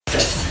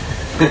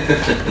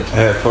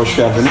Evet, hoş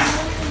geldiniz.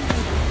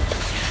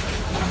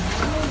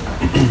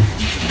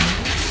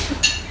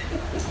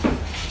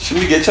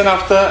 Şimdi geçen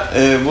hafta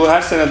bu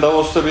her sene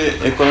Davos'ta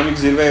bir ekonomik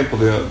zirve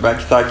yapılıyor.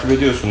 Belki takip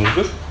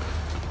ediyorsunuzdur.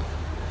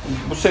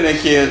 Bu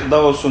seneki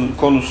Davos'un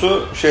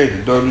konusu şeydi,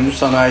 4.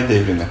 Sanayi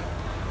Devrimi.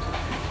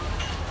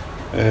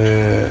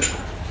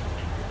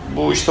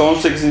 Bu işte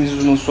 18.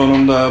 yüzyılın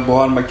sonunda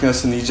buhar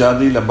makinesinin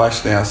icadıyla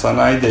başlayan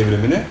sanayi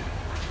devrimini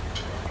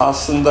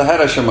aslında her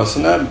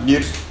aşamasına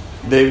bir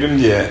devrim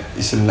diye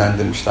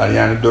isimlendirmişler.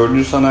 Yani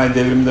 4. sanayi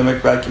devrimi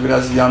demek belki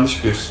biraz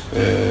yanlış bir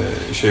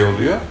şey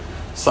oluyor.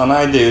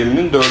 Sanayi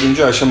devriminin 4.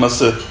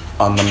 aşaması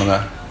anlamına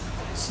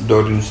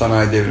 4.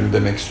 sanayi devrimi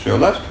demek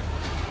istiyorlar.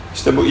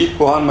 İşte bu ilk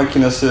buhar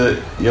makinesi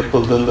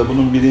yapıldığında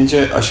bunun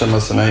 1.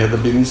 aşamasına ya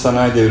da 1.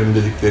 sanayi devrimi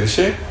dedikleri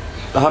şey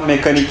daha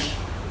mekanik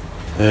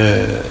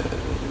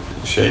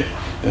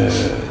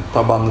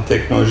tabanlı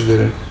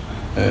teknolojilerin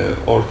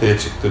ortaya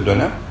çıktığı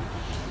dönem.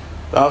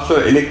 Daha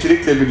sonra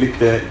elektrikle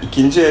birlikte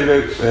 2.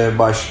 evre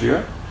başlıyor.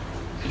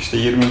 İşte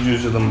 20.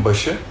 yüzyılın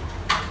başı.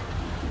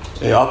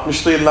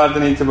 60'lı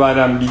yıllardan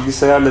itibaren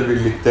bilgisayarla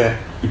birlikte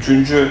 3.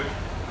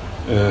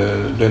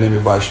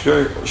 dönemi başlıyor.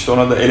 İşte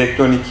ona da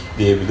elektronik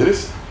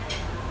diyebiliriz.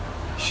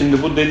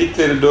 Şimdi bu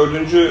dedikleri 4.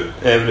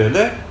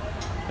 evrede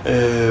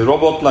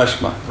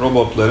robotlaşma,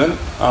 robotların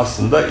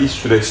aslında iş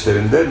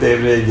süreçlerinde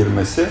devreye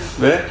girmesi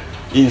ve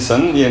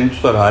insanın yerini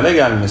tutar hale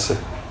gelmesi.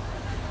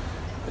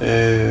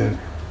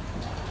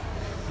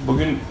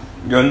 Bugün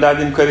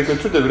gönderdiğim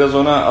karikatür de biraz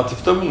ona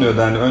atıfta bulunuyordu.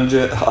 Yani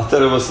önce at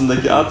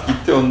arabasındaki at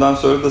gitti, ondan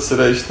sonra da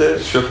sıra işte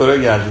şoföre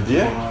geldi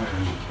diye.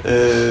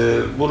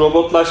 Bu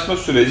robotlaşma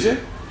süreci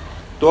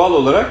doğal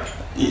olarak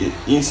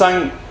insan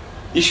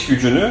iş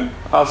gücünü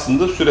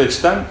aslında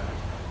süreçten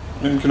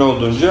mümkün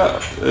olduğunca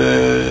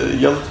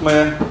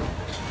yalıtmaya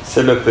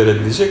sebep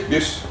verebilecek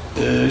bir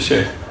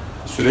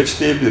süreç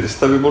diyebiliriz.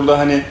 Tabii burada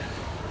hani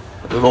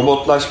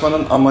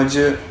robotlaşmanın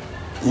amacı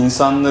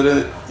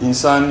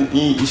insanın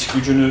iyi iş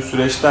gücünü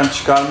süreçten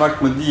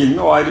çıkarmak mı değil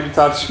mi, o ayrı bir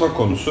tartışma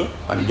konusu.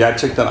 Hani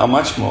gerçekten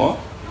amaç mı o?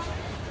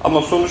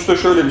 Ama sonuçta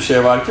şöyle bir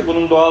şey var ki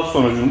bunun doğal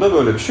sonucunda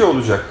böyle bir şey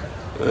olacak.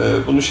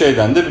 Bunu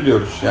şeyden de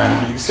biliyoruz. Yani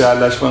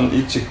bilgisayarlaşmanın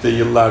ilk çıktığı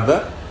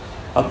yıllarda,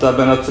 hatta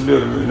ben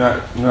hatırlıyorum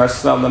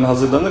üniversite sınavlarına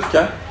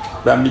hazırlanırken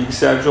ben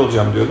bilgisayarcı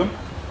olacağım diyordum.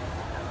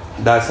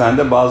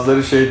 Dershanede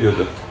bazıları şey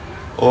diyordu.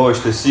 O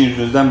işte sizin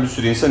yüzünüzden bir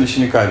sürü insan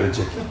işini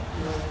kaybedecek.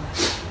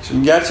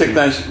 Şimdi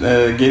gerçekten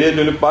geriye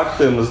dönüp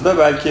baktığımızda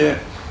belki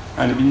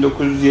hani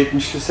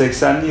 1970'li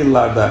 80'li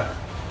yıllarda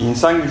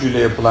insan gücüyle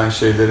yapılan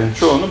şeylerin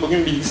çoğunu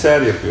bugün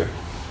bilgisayar yapıyor.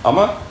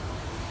 Ama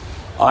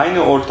aynı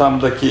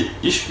ortamdaki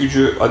iş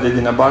gücü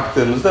adedine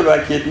baktığımızda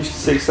belki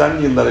 70'li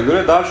 80'li yıllara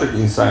göre daha çok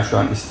insan şu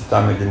an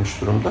istihdam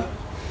edilmiş durumda.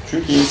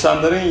 Çünkü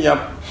insanların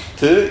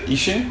yaptığı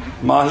işin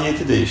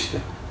mahiyeti değişti.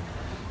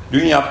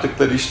 Dün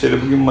yaptıkları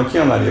işleri bugün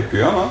makineler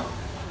yapıyor ama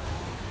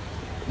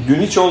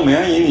dün hiç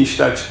olmayan yeni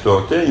işler çıktı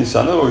ortaya.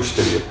 İnsanlar o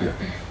işleri yapıyor.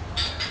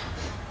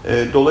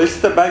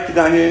 Dolayısıyla belki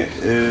de hani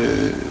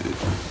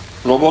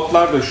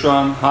robotlar da şu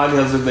an hali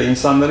hazırda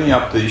insanların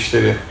yaptığı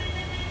işleri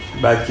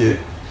belki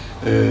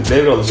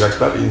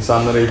devralacaklar.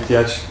 İnsanlara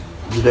ihtiyaç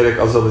giderek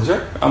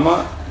azalacak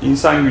ama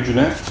insan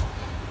gücüne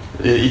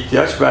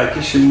ihtiyaç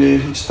belki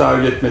şimdi hiç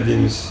tahayyül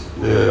etmediğimiz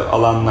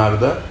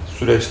alanlarda,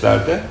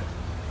 süreçlerde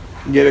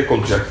gerek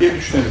olacak diye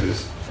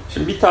düşünebiliriz.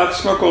 Şimdi bir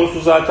tartışma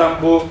konusu zaten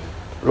bu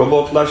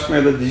robotlaşma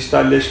ya da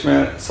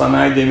dijitalleşme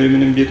sanayi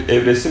devriminin bir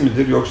evresi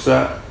midir,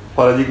 yoksa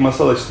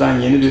paradigmasal açıdan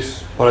yeni bir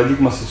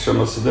paradigma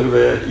sıçramasıdır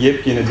ve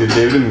yepyeni bir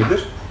devrim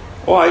midir?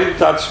 O ayrı bir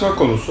tartışma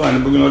konusu.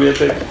 Hani bugün oraya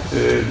pek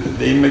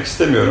değinmek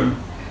istemiyorum.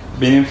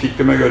 Benim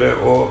fikrime göre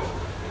o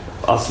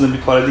aslında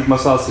bir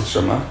paradigmasal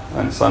sıçrama.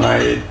 Hani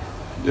sanayi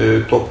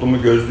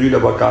toplumu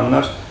gözlüğüyle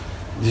bakanlar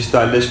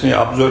dijitalleşmeyi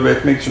absorbe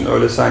etmek için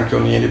öyle sanki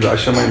onu yeni bir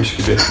aşamaymış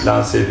gibi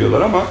lanse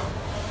ediyorlar ama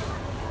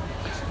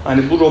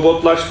hani bu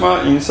robotlaşma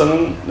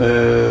insanın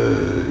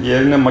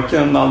yerine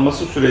makinenin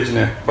alması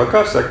sürecine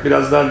bakarsak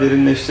biraz daha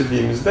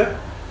derinleştirdiğimizde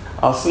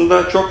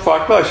aslında çok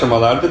farklı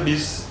aşamalarda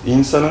biz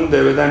insanın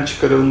devreden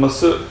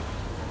çıkarılması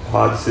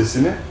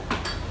hadisesini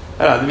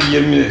herhalde bir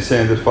 20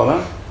 senedir falan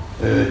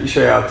iş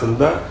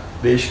hayatında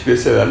değişik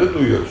vesilelerle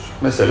duyuyoruz.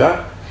 Mesela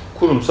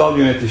kurumsal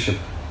yönetişim.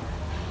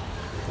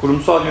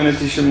 Kurumsal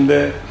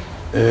yönetişimde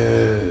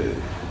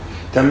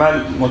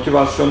temel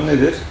motivasyon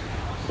nedir?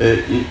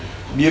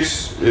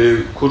 Bir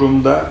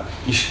kurumda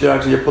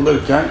işler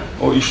yapılırken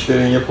o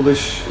işlerin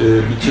yapılış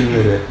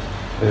biçimleri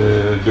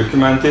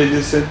dokümente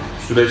edilsin,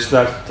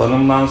 süreçler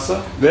tanımlansın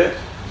ve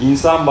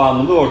insan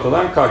bağımlılığı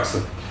ortadan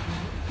kalksın.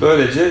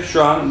 Böylece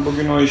şu an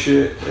bugün o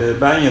işi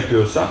ben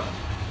yapıyorsam,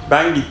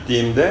 ben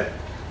gittiğimde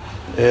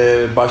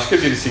başka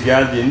birisi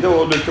geldiğinde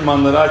o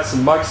dokümanları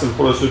açsın, baksın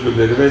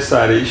prosedürleri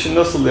vesaire, işin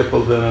nasıl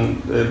yapıldığının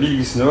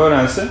bilgisini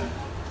öğrensin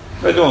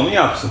ve de onu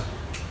yapsın.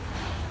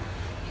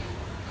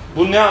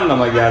 Bu ne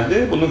anlama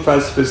geldi? Bunun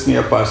felsefesini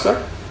yaparsak,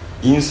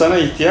 insana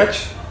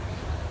ihtiyaç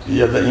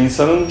ya da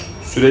insanın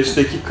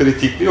süreçteki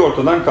kritikliği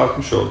ortadan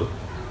kalkmış oldu.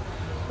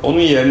 Onun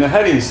yerine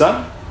her insan,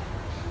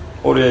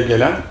 oraya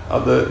gelen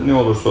adı ne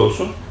olursa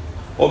olsun,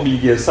 o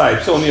bilgiye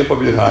sahipse onu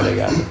yapabilir hale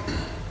geldi.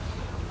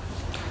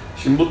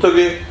 Şimdi bu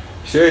tabii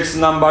şey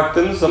açısından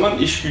baktığınız zaman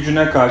iş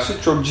gücüne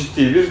karşı çok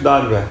ciddi bir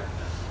darbe.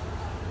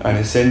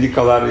 Yani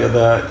sendikalar ya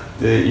da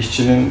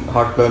işçinin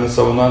haklarını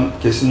savunan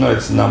kesimler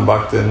açısından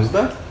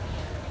baktığımızda.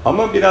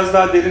 Ama biraz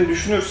daha derin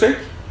düşünürsek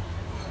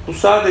bu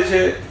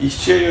sadece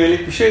işçiye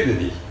yönelik bir şey de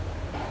değil.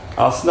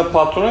 Aslında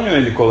patrona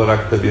yönelik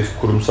olarak da bir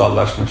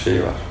kurumsallaşma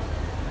şeyi var.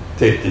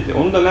 Tehdidi.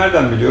 Onu da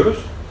nereden biliyoruz?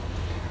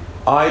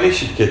 Aile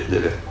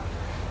şirketleri.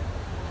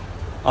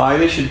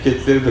 Aile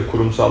şirketleri de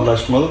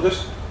kurumsallaşmalıdır.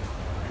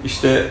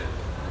 İşte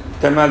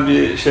temel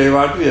bir şey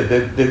vardır ya,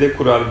 dede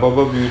kurar,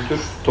 baba büyütür,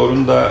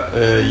 torun da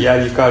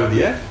yer yıkar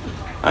diye.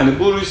 Hani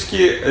bu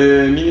riski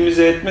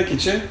minimize etmek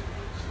için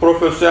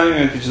profesyonel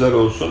yöneticiler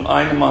olsun,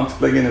 aynı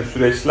mantıkla gene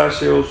süreçler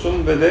şey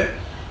olsun ve de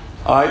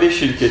aile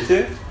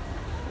şirketi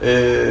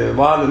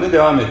varlığını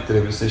devam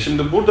ettirebilsin.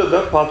 Şimdi burada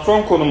da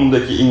patron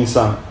konumundaki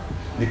insan,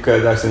 dikkat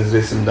ederseniz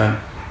resimden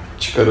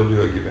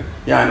çıkarılıyor gibi.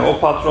 Yani o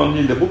patron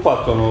değil de bu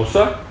patron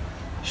olsa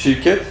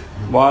şirket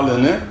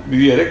varlığını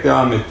büyüyerek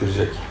devam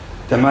ettirecek.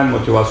 Temel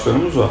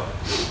motivasyonumuz o.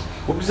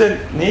 Bu bize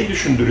neyi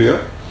düşündürüyor?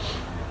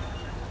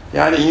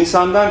 Yani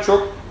insandan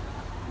çok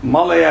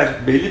mal eğer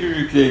belli bir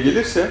büyüklüğe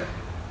gelirse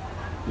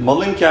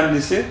malın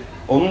kendisi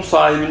onun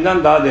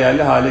sahibinden daha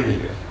değerli hale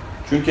geliyor.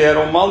 Çünkü eğer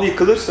o mal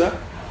yıkılırsa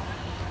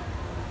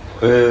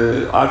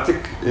artık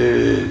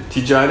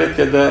ticaret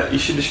ya da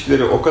iş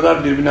ilişkileri o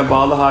kadar birbirine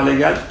bağlı hale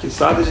geldi ki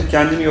sadece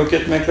kendini yok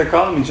etmekle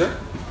kalmayacak.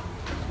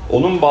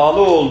 Onun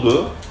bağlı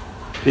olduğu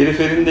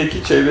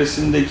periferindeki,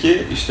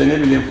 çevresindeki işte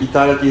ne bileyim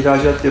ithalat,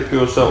 ihracat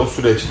yapıyorsa o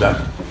süreçler,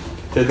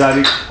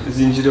 tedarik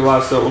zinciri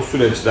varsa o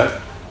süreçler,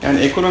 yani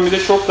ekonomide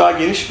çok daha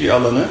geniş bir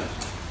alanı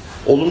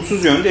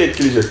olumsuz yönde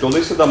etkileyecek.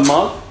 Dolayısıyla da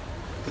mal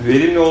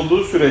verimli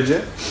olduğu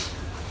sürece,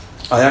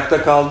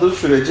 ayakta kaldığı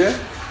sürece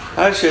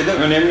her şeyden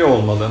önemli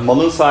olmalı.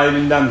 Malın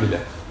sahibinden bile.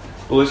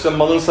 Dolayısıyla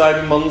malın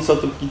sahibi malını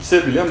satıp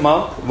gitse bile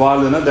mal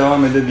varlığına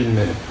devam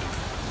edebilmeli.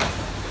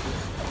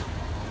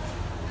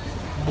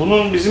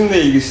 Bunun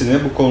bizimle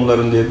ilgisini bu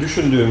konuların diye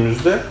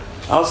düşündüğümüzde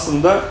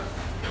aslında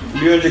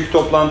bir önceki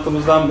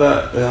toplantımızdan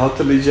da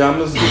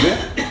hatırlayacağımız gibi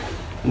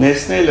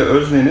nesne ile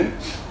öznenin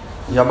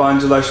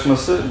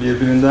yabancılaşması,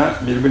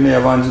 birbirine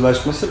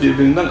yabancılaşması,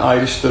 birbirinden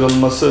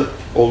ayrıştırılması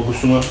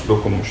olgusunu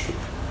dokunmuştuk.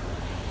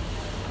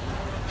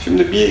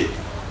 Şimdi bir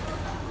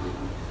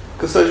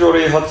kısaca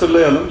orayı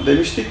hatırlayalım.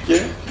 Demiştik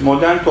ki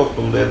modern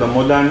toplumda ya da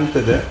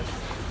modernitede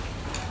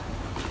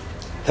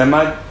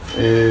temel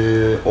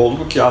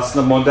olgu ki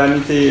aslında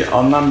moderniteyi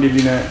anlam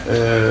birliğine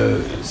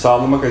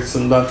sağlamak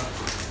açısından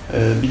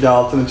bir de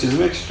altını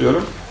çizmek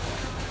istiyorum.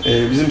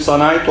 Bizim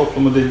sanayi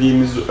toplumu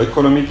dediğimiz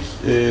ekonomik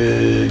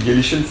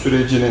gelişim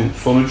sürecinin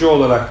sonucu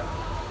olarak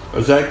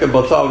özellikle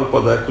Batı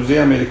Avrupa'da,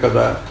 Kuzey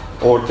Amerika'da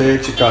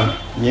ortaya çıkan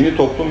yeni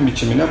toplum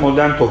biçimine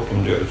modern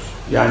toplum diyoruz.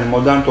 Yani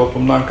modern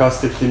toplumdan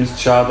kastettiğimiz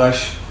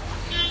çağdaş,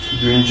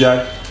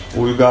 güncel,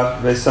 uygar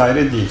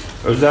vesaire değil.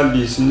 Özel bir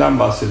isimden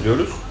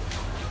bahsediyoruz.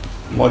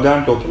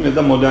 Modern toplum ya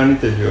da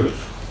modernite diyoruz.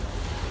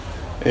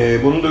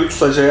 Bunun da 3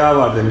 sac ayağı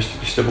var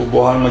demiştik. İşte bu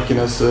buhar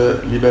makinesi,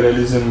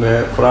 liberalizm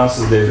ve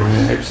Fransız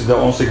devrimi hepsi de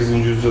 18.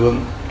 yüzyılın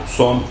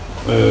son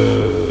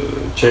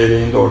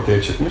çeyreğinde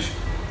ortaya çıkmış.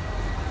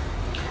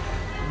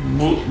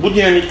 Bu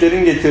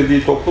dinamiklerin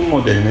getirdiği toplum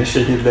modeline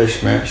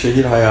şehirleşme,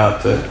 şehir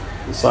hayatı,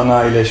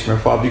 sanayileşme,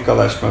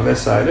 fabrikalaşma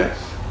vesaire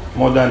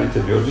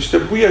modernite diyoruz. İşte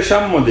bu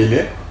yaşam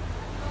modeli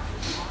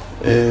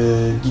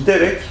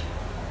giderek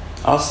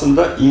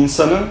aslında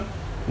insanın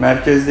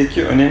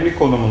merkezdeki önemli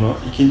konumunu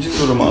ikinci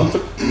duruma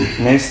atıp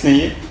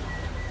nesneyi,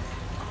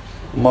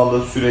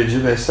 malı,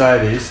 süreci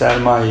vesaireyi,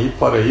 sermayeyi,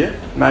 parayı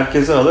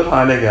merkeze alır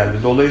hale geldi.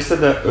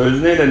 Dolayısıyla da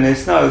özne ile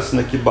nesne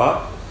arasındaki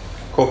bağ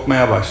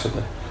kopmaya başladı.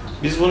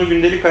 Biz bunu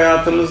gündelik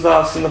hayatımızda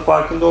aslında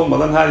farkında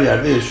olmadan her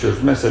yerde yaşıyoruz.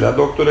 Mesela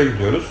doktora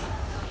gidiyoruz.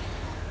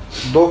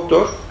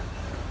 Doktor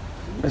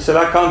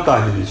mesela kan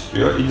tahlili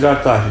istiyor,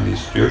 idrar tahlili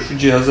istiyor. Şu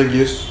cihaza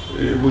gir,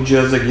 bu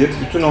cihaza gir.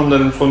 Bütün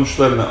onların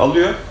sonuçlarını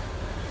alıyor.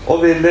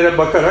 O verilere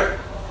bakarak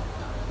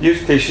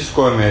bir teşhis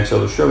koymaya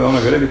çalışıyor ve ona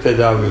göre bir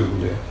tedavi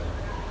uyguluyor.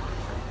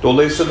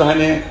 Dolayısıyla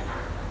hani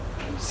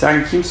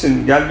sen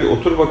kimsin? Gel bir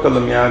otur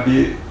bakalım ya,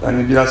 bir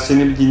hani biraz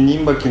seni bir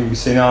dinleyeyim bakayım, bir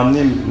seni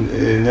anlayayım,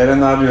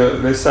 neren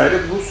ağrıyor vesaire.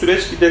 Bu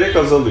süreç giderek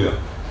azalıyor.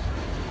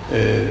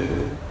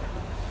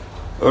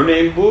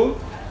 Örneğin bu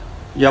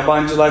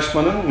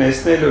yabancılaşmanın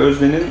nesne ile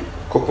öznenin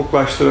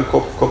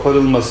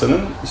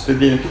koparılmasının işte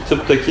diyelim ki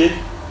tıptaki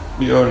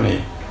bir örneği.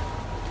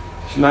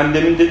 Şimdi hani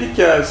demin dedik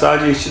ya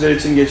sadece işçiler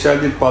için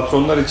geçerli değil,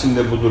 patronlar için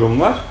de bu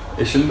durum var.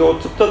 Şimdi o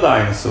tıpta da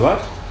aynısı var.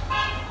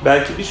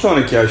 Belki bir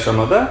sonraki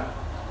aşamada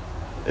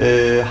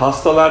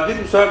hastalar değil,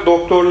 bu sefer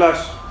doktorlar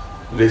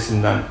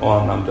resimden o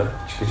anlamda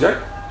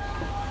çıkacak.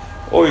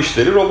 O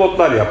işleri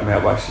robotlar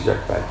yapmaya başlayacak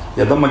belki.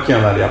 Ya da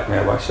makineler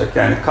yapmaya başlayacak.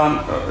 Yani kan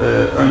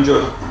önce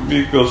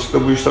büyük bir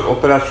olasılıkla bu işler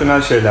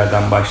operasyonel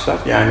şeylerden başlar.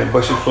 Yani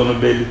başı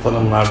sonu belli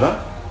tanımlardan.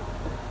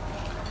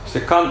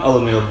 İşte kan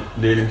alınıyor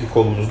diyelim ki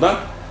kolumuzdan.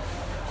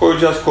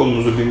 koyacağız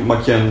kolumuzu bir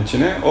makinenin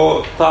içine.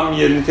 O tam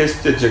yerini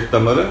tespit edecek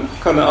damarın,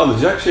 kanı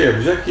alacak, şey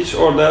yapacak. Hiç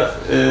orada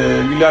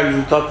güler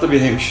yüzlü tatlı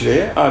bir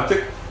hemşireye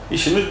artık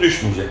işimiz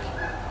düşmeyecek.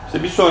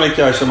 İşte bir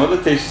sonraki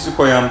aşamada teşhisi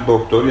koyan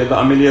doktor ya da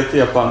ameliyatı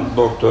yapan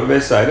doktor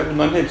vesaire,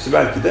 bunların hepsi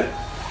belki de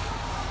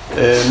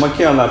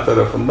makineler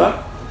tarafından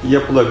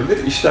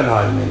yapılabilir işler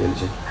haline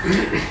gelecek.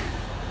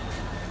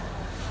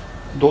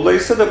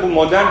 Dolayısıyla da bu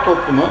modern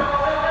toplumu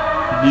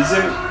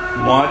bizim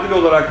muadil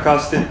olarak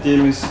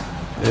kastettiğimiz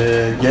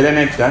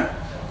gelenekten,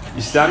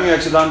 İslami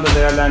açıdan da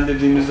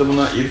değerlendirdiğimizde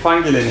buna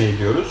irfan geleneği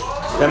diyoruz.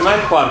 Temel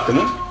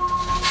farkının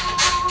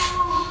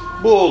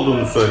bu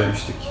olduğunu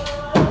söylemiştik.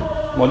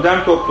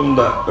 Modern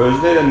toplumda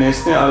özne ile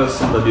nesne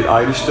arasında bir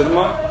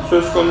ayrıştırma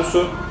söz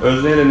konusu.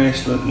 Özne ile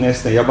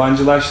nesne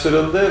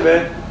yabancılaştırıldı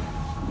ve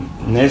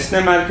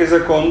nesne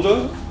merkeze kondu.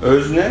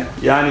 Özne,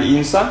 yani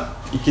insan,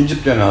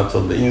 ikinci plana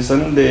atıldı.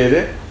 İnsanın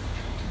değeri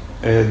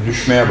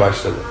düşmeye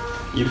başladı.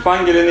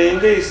 İrfan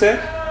geleneğinde ise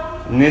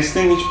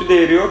nesnenin hiçbir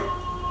değeri yok.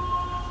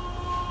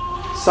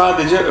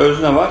 Sadece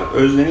özne var.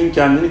 Öznenin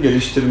kendini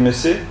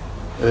geliştirmesi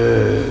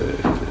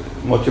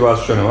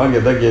motivasyonu var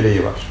ya da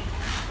gereği var.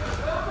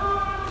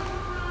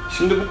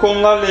 Şimdi bu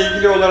konularla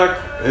ilgili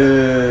olarak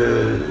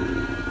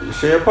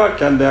şey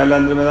yaparken,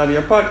 değerlendirmeler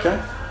yaparken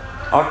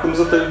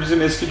aklımıza tabii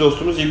bizim eski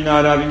dostumuz İbn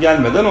Arabi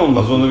gelmeden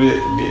olmaz. Onu bir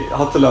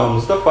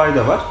hatırlamamızda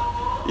fayda var.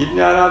 İbn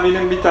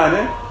Arabi'nin bir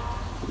tane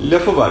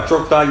lafı var.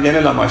 Çok daha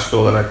genel amaçlı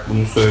olarak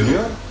bunu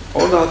söylüyor.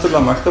 Orada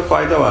hatırlamakta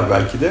fayda var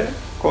belki de.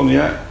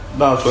 Konuya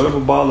daha sonra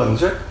bu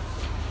bağlanacak.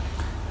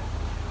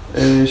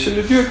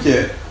 Şimdi diyor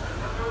ki,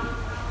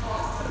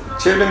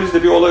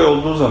 çevremizde bir olay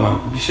olduğu zaman,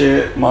 bir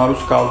şeye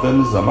maruz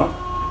kaldığımız zaman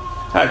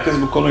herkes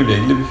bu konuyla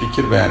ilgili bir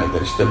fikir beyan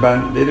eder. İşte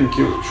ben derim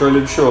ki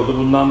şöyle bir şey oldu,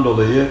 bundan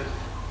dolayı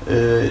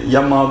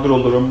ya mağdur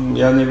olurum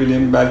ya ne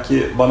bileyim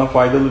belki bana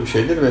faydalı bir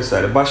şeydir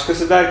vesaire.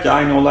 Başkası der ki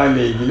aynı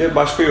olayla ilgili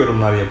başka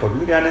yorumlar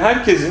yapabilir. Yani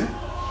herkesin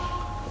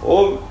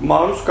o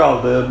maruz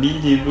kaldığı,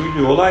 bildiği,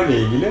 duyduğu olayla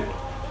ilgili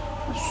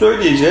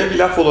söyleyeceği bir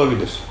laf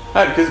olabilir.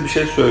 Herkes bir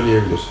şey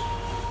söyleyebilir.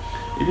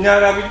 İbn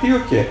Arabi diyor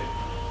ki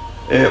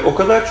o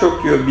kadar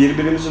çok diyor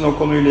birbirimizin o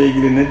konuyla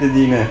ilgili ne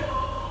dediğine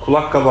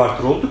kulak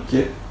kabartır olduk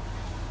ki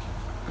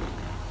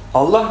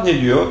Allah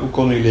ne diyor bu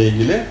konuyla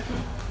ilgili?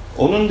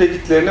 Onun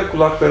dediklerine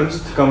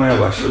kulaklarımızı tıkamaya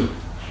başladık.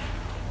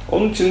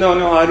 Onun için de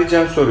onu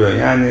haricen soruyor.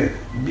 Yani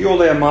bir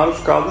olaya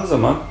maruz kaldığın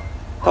zaman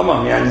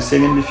tamam, yani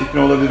senin bir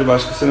fikrin olabilir,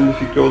 başkasının bir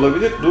fikri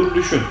olabilir. Dur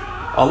düşün.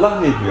 Allah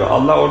ne diyor?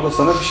 Allah orada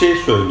sana bir şey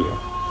söylüyor.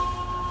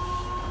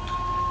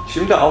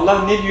 Şimdi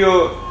Allah ne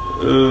diyor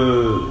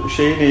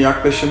şeyini,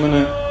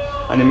 yaklaşımını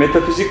hani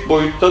metafizik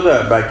boyutta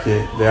da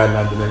belki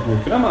değerlendirmek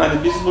mümkün ama hani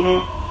biz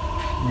bunu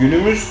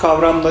günümüz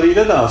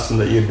kavramlarıyla da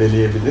aslında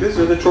irdeleyebiliriz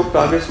ve de çok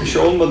daha abes bir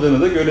şey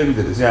olmadığını da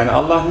görebiliriz. Yani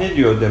Allah ne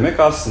diyor demek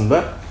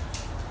aslında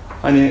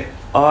hani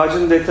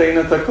ağacın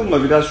detayına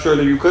takılma, biraz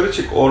şöyle yukarı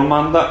çık,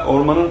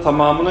 ormanın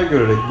tamamına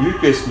görerek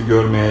büyük resmi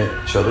görmeye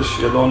çalış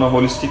ya da ona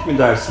holistik mi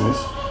dersiniz?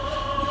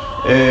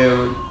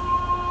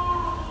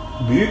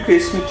 Büyük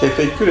resmi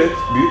tefekkür et,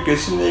 büyük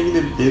resimle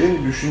ilgili bir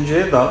derin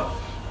düşünceye dal.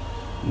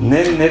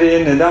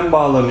 Nereye, neden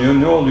bağlanıyor,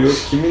 ne oluyor,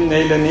 kimin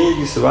neyle ne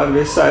ilgisi var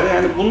vesaire.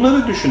 Yani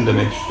bunları düşün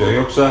demek istiyor.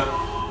 Yoksa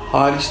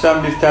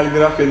hariçten bir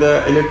telgraf ya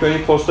da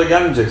elektronik posta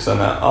gelmeyecek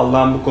sana.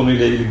 Allah'ın bu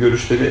konuyla ilgili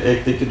görüşleri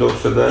ekteki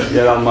dosyada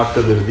yer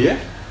almaktadır diye.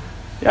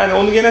 Yani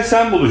onu gene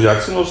sen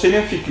bulacaksın. O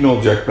senin fikrin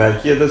olacak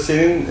belki ya da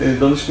senin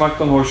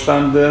danışmaktan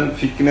hoşlandığın,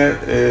 fikrine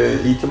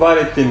itibar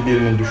ettiğin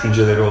birinin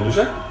düşünceleri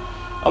olacak.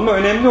 Ama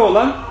önemli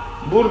olan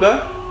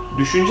burada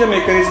düşünce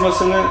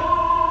mekanizmasını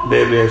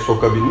devreye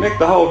sokabilmek,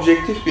 daha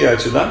objektif bir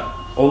açıdan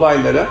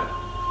olaylara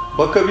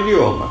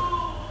bakabiliyor olmak.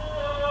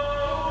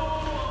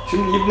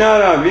 Şimdi İbn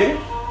Arabi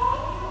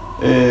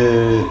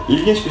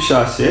ilginç bir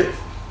şahsiyet,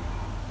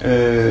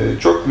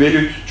 çok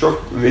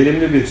çok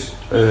verimli bir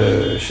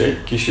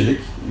kişilik,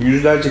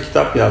 yüzlerce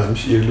kitap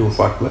yazmış irili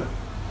ufaklı.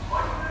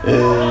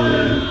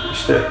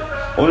 İşte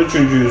 13.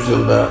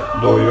 yüzyılda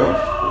doğuyor,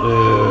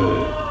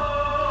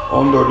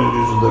 14.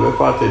 yüzyılda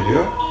vefat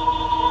ediyor.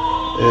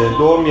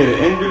 Doğum yeri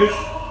Endülüs.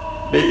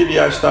 Belli bir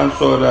yaştan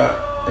sonra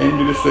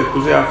Endülüs ve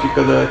Kuzey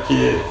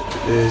Afrika'daki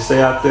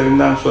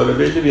seyahatlerinden sonra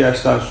belli bir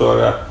yaştan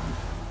sonra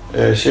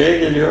şeye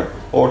geliyor,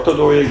 Orta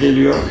Doğu'ya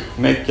geliyor.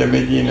 Mekke,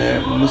 Medine,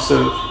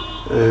 Mısır,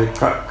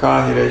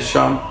 Kahire,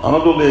 Şam,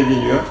 Anadolu'ya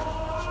geliyor.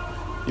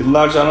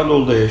 Yıllarca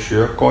Anadolu'da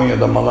yaşıyor.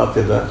 Konya'da,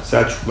 Malatya'da,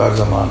 Selçuklular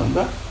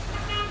zamanında.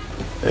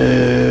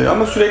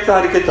 Ama sürekli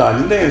hareket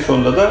halinde, en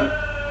sonunda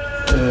da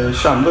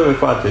Şam'da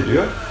vefat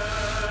ediyor.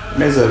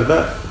 Mezarı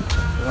da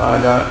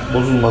hala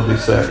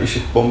bozulmadıysa,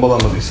 IŞİD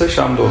bombalamadıysa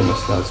Şam'da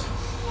olması lazım.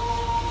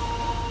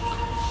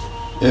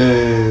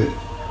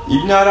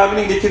 İbn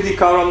Arabi'nin getirdiği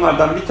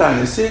kavramlardan bir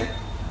tanesi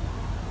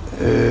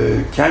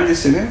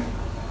kendisinin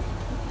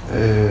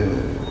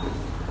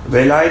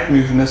velayet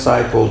mührüne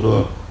sahip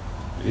olduğu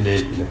ile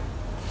ilgili.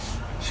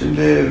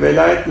 Şimdi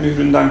velayet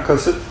mühründen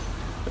kasıt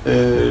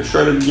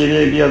şöyle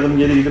bir adım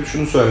geri gidip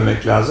şunu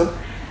söylemek lazım.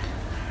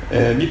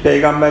 Bir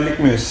peygamberlik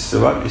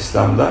müessesi var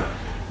İslam'da.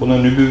 Buna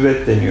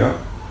nübüvvet deniyor.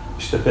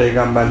 İşte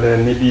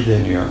peygamberlere nebi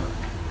deniyor.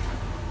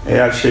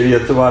 eğer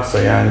şeriatı varsa,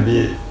 yani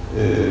bir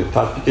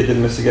tatbik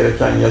edilmesi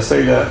gereken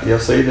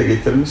yasayı da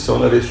getirmişse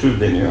ona Resul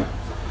deniyor.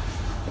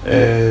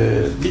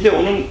 Bir de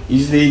onun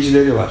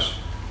izleyicileri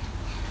var.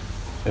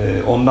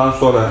 Ondan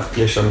sonra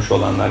yaşamış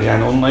olanlar,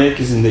 yani onun ayak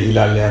izinde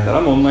ilerleyenler,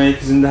 ama onun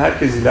ayak izinde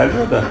herkes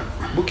ilerliyor da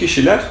bu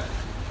kişiler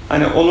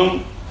hani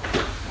onun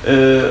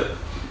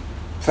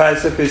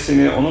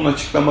felsefesini, onun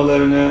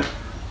açıklamalarını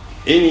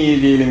en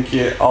iyi diyelim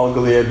ki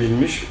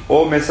algılayabilmiş,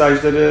 o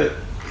mesajları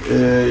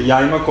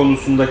yayma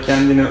konusunda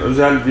kendine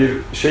özel bir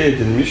şey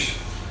edinmiş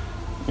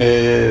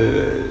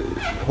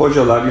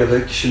hocalar ya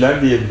da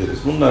kişiler diyebiliriz.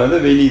 Bunlara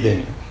da veli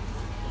deniyor.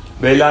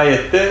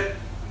 Velayet de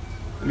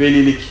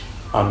velilik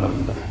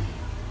anlamında.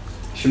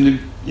 Şimdi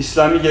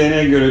İslami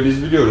geleneğe göre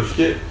biz biliyoruz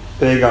ki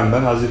Peygamber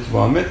Hazreti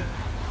Muhammed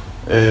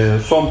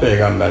son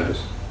peygamberdir.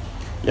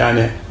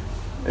 Yani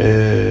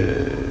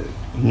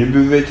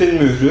nübüvvetin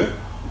mührü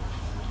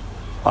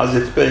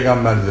Hazreti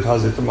Peygamber'dir,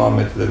 Hazreti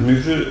Muhammed'dir.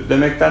 Mührü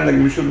demekten de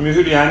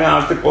mühür yani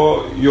artık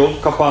o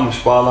yol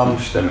kapanmış,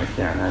 bağlanmış demek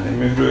yani.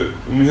 Yani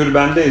mühür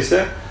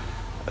bendeyse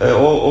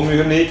o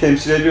mühür neyi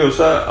temsil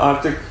ediyorsa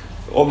artık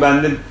o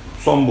bende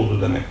son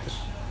buldu demektir.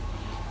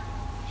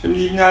 Şimdi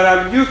İbn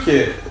Arabi diyor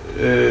ki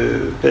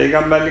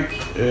peygamberlik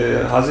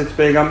Hazreti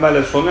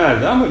Peygamberle sona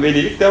erdi ama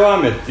velilik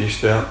devam etti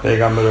işte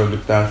peygamber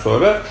öldükten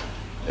sonra.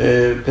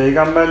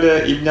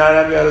 Peygamberle İbn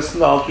Arabi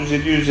arasında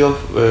 600-700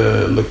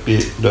 yıllık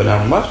bir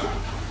dönem var.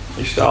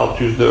 İşte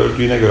 600'de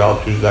öldüğüne göre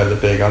 600'lerde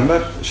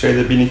peygamber,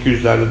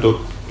 1200'lerde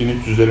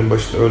 1300'lerin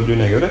başında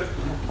öldüğüne göre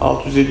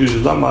 600-700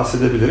 yıldan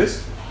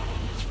bahsedebiliriz.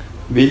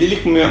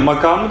 Velilik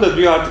makamı da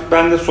diyor artık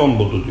bende son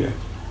buldu diyor.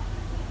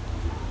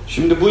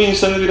 Şimdi bu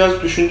insanı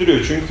biraz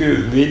düşündürüyor.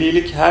 Çünkü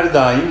velilik her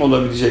daim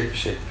olabilecek bir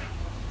şey.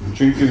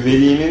 Çünkü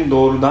velinin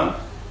doğrudan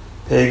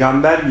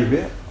peygamber gibi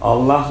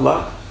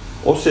Allah'la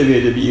o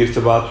seviyede bir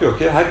irtibatı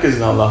yok. Ya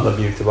herkesin Allah'la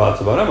bir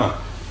irtibatı var ama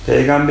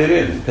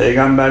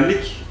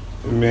peygamberlik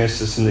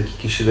müessesindeki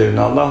kişilerin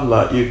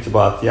Allah'la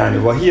irtibatı,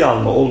 yani vahiy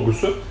alma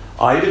olgusu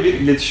ayrı bir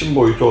iletişim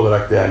boyutu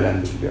olarak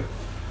değerlendiriliyor.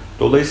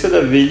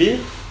 Dolayısıyla veli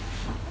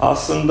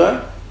aslında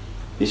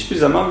hiçbir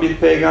zaman bir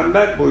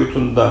peygamber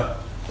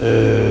boyutunda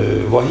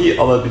vahiy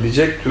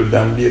alabilecek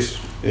türden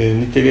bir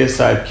niteliğe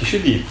sahip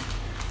kişi değil.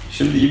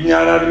 Şimdi İbn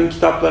Arabi'nin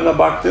kitaplarına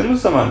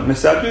baktığımız zaman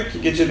mesela diyor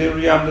ki geceleri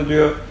rüyamda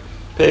diyor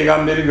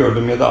peygamberi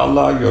gördüm ya da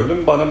Allah'ı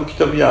gördüm, bana bu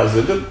kitabı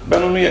yazdırdı,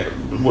 ben onu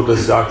burada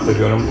size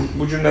aktarıyorum,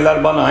 bu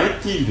cümleler bana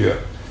ait değil diyor.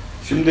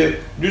 Şimdi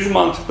düz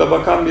mantıkla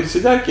bakan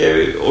birisi der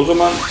ki o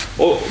zaman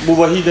bu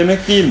vahiy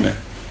demek değil mi?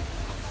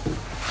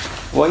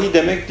 Vahiy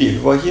demek değil.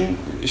 Vahyin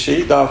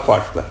şeyi daha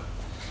farklı.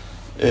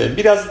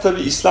 Biraz da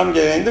tabii İslam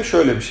geleneğinde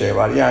şöyle bir şey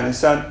var. Yani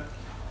sen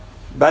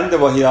ben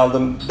de vahiy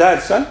aldım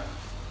dersen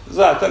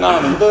zaten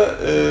anında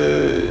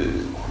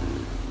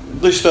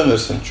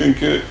dışlanırsın.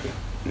 Çünkü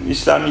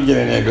İslami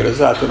geleneğe göre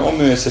zaten o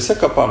müessese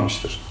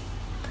kapanmıştır.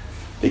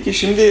 Peki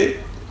şimdi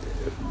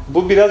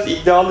bu biraz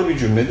iddialı bir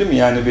cümle değil mi?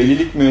 Yani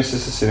velilik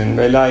müessesesinin,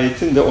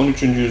 velayetin de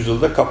 13.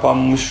 yüzyılda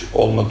kapanmış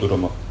olma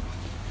durumu.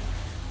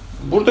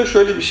 Burada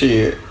şöyle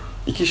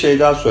iki şey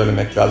daha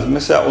söylemek lazım.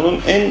 Mesela onun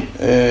en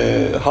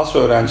has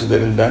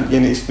öğrencilerinden,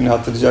 yine ismini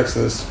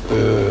hatırlayacaksınız,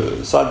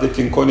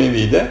 Saddettin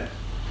Konevi'de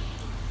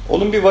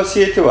onun bir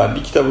vasiyeti var.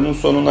 Bir kitabının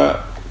sonuna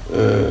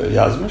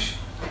yazmış.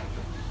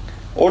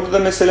 Orada da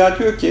mesela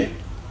diyor ki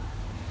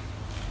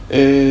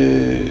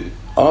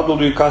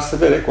Anadolu'yu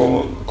kastederek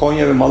o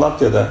Konya ve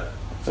Malatya'da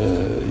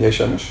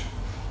yaşamış.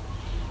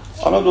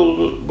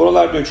 Anadolu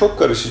buralar diyor çok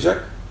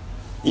karışacak.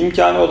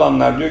 İmkanı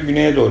olanlar diyor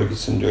güneye doğru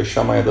gitsin diyor.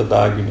 Şam'a ya da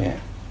daha güneye.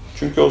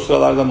 Çünkü o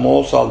sıralarda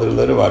Moğol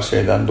saldırıları var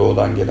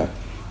doğudan gelen.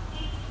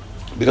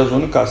 Biraz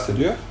onu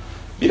kastediyor.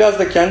 Biraz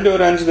da kendi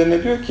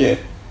öğrencilerine diyor ki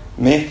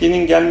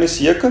Mehdi'nin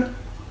gelmesi yakın.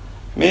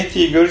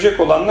 Mehdi'yi görecek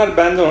olanlar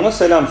benden ona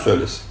selam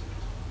söylesin.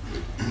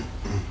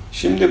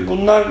 Şimdi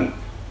bunlar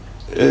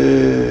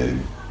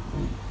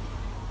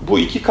bu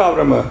iki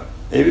kavramı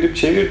evirip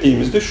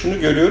çevirdiğimizde şunu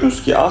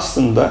görüyoruz ki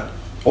aslında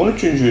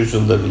 13.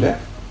 yüzyılda bile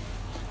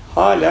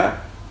hala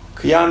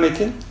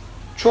kıyametin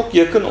çok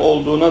yakın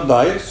olduğuna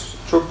dair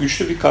çok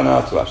güçlü bir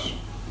kanaat var.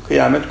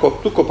 Kıyamet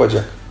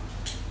kopacak.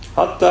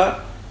 Hatta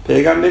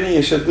Peygamberin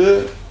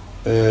yaşadığı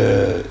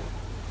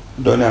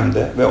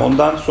dönemde ve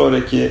ondan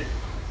sonraki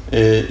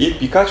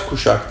ilk birkaç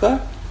kuşakta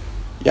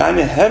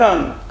yani her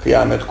an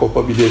kıyamet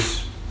kopabilir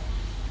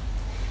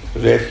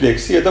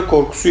refleksi ya da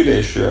korkusuyla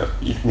yaşıyor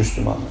ilk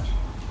Müslümanlar.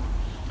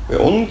 Ve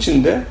onun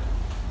için de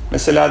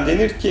mesela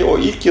denir ki o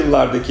ilk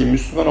yıllardaki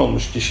Müslüman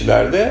olmuş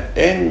kişilerde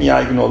en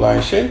yaygın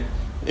olan şey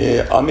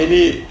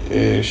ameli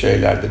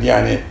şeylerdir.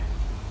 Yani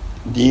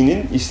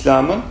dinin,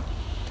 İslam'ın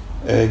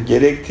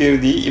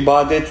gerektirdiği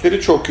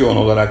ibadetleri çok yoğun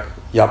olarak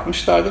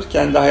yapmışlardır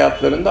kendi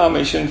hayatlarında ama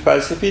işin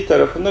felsefi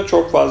tarafında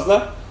çok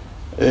fazla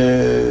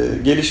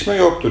gelişme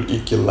yoktur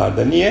ilk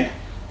yıllarda. Niye?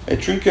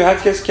 Çünkü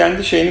herkes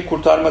kendi şeyini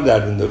kurtarma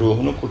derdinde,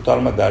 ruhunu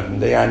kurtarma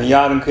derdinde. Yani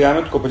yarın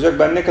kıyamet kopacak,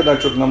 ben ne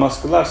kadar çok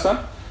namaz kılarsam,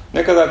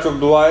 ne kadar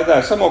çok dua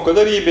edersem o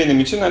kadar iyi benim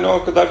için. Hani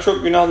o kadar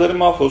çok günahlarım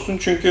mahvolsun.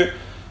 Çünkü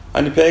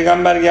Hani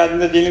peygamber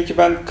geldiğinde diyelim ki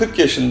ben 40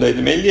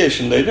 yaşındaydım, 50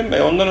 yaşındaydım.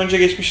 Ondan önce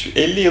geçmiş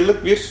 50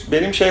 yıllık bir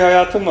benim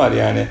hayatım var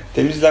yani.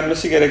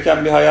 Temizlenmesi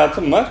gereken bir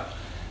hayatım var.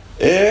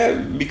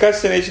 Birkaç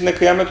sene içinde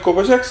kıyamet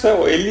kopacaksa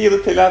o 50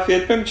 yılı telafi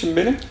etmem için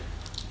benim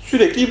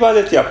sürekli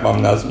ibadet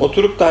yapmam lazım.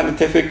 Oturup da hani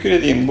tefekkür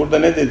edeyim, burada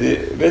ne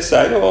dedi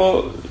vesaire,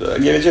 o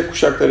gelecek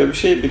kuşaklara bir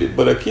şey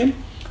bırakayım.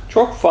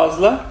 Çok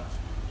fazla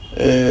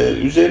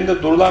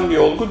üzerinde durulan bir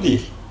olgu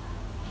değil.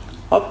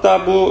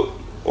 Hatta bu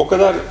o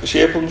kadar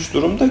yapılmış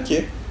durumda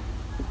ki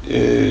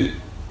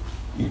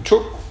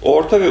çok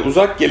orta ve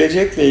uzak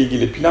gelecekle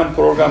ilgili plan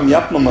program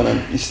yapmamanın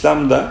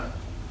İslam'da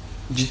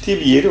ciddi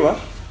bir yeri var.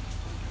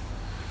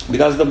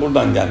 Biraz da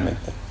buradan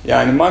gelmekte.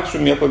 Yani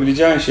maksimum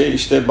yapabileceğin şey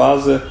işte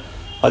bazı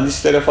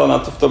hadislere falan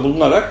atıfta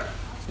bulunarak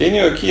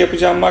deniyor ki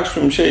yapacağın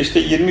maksimum işte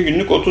 20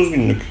 günlük 30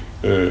 günlük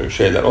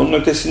şeyler. Onun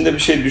ötesinde bir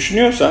şey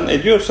düşünüyorsan,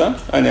 ediyorsan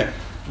hani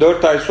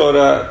 4 ay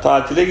sonra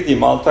tatile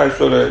gideyim, 6 ay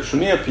sonra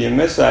şunu yapayım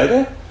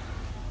vesaire,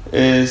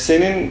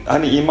 senin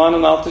hani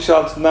imanın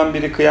altından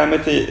biri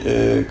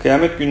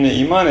kıyamet gününe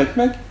iman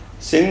etmek,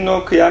 senin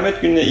o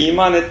kıyamet gününe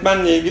iman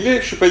etmenle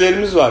ilgili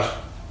şüphelerimiz var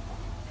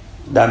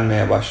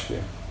denmeye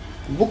başlıyor.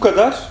 Bu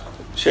kadar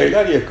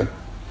şeyler yakın.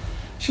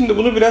 Şimdi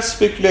bunu biraz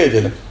speküle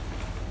edelim.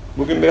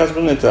 Bugün biraz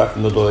bunun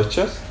etrafında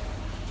dolaşacağız.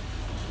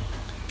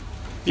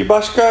 Bir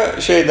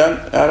başka şeyden,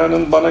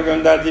 Erhan'ın bana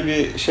gönderdiği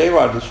bir şey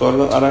vardı.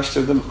 Sonradan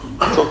araştırdım.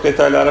 Çok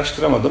detaylı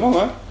araştıramadım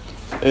ama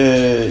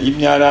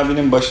İbn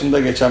Arabi'nin başında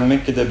geçen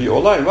Mekke'de bir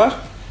olay var.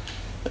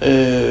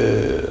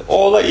 O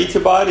olay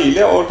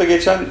itibariyle orada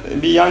geçen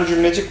bir yan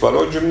cümlecik var.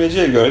 O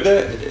cümleciye göre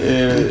de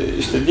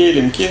işte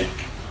diyelim ki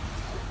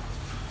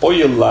o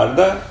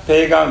yıllarda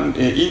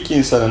ilk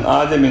insanın,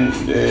 Adem'in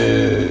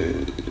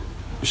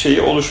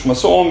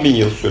oluşması 10.000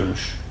 yıl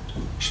sürmüş.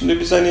 Şimdi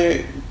biz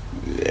hani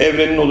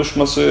evrenin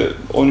oluşması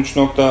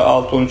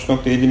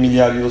 13.6-13.7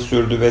 milyar yıl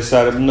sürdü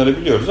vesaire, bunları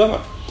biliyoruz ama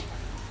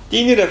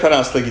dini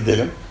referansla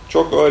gidelim.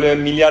 Çok öyle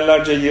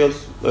milyarlarca yıl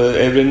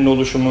evrenin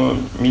oluşumu,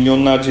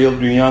 milyonlarca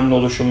yıl dünyanın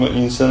oluşumu,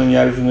 insanın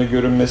yeryüzünde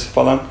görünmesi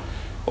falan,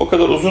 o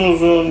kadar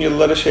uzun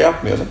yıllara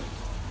yapmayalım.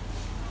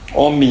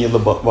 10.000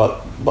 yılı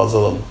baz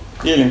alalım.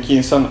 Diyelim ki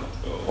insan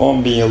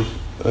 10.000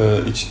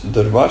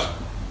 yıldır var.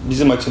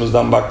 Bizim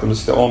açımızdan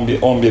baktığımızda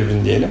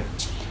 11.000 diyelim.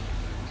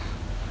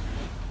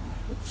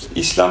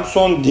 İslam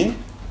son din,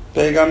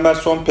 peygamber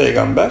son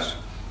peygamber.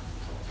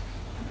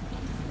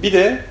 Bir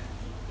de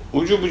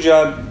ucu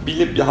bucağı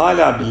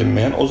hala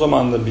bilinmeyen, o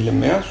zaman da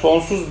bilinmeyen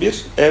sonsuz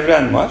bir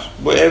evren var.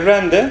 Bu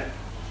evrende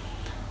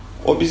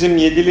o bizim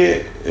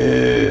yedili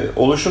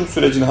oluşum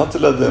sürecini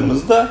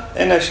hatırladığımızda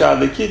en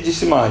aşağıdaki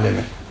cisim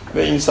alemi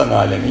ve insan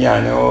alemi,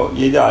 yani o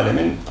 7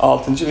 alemin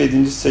 6. ve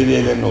 7.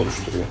 seviyelerini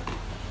oluşturuyor.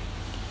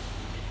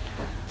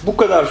 Bu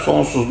kadar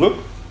sonsuzluk,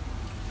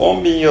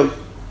 10.000 yıl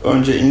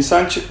önce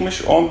insan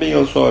çıkmış, 10.000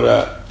 yıl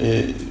sonra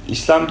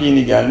İslam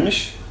dini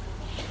gelmiş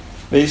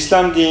ve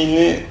İslam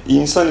dini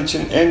insan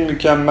için en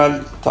mükemmel,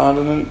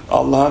 Tanrı'nın,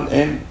 Allah'ın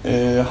en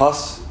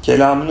has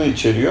kelamını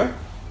içeriyor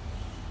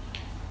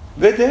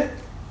ve de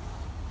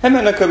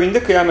hemen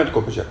akabinde kıyamet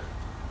kopacak.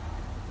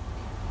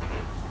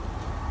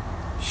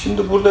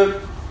 Şimdi burada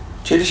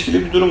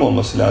çelişkili bir durum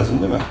olması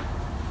lazım değil mi?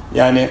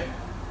 Yani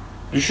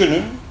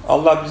düşünün,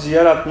 Allah bizi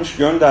yaratmış,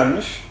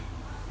 göndermiş,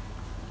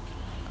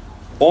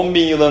 10.000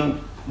 yılın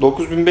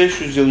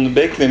 9.500 yılını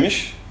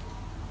beklemiş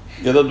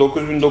ya da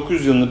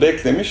 9.900 yılını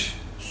beklemiş,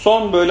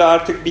 son böyle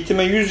artık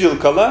bitime 100 yıl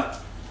kala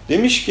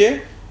demiş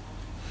ki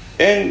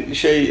en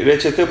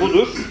reçete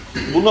budur,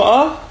 bunu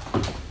al,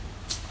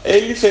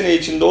 50 sene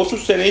içinde,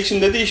 30 sene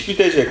içinde de iş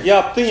bitecek.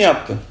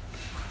 Yaptın.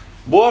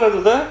 Bu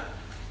arada da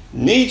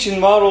ne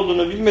için var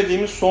olduğunu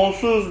bilmediğimiz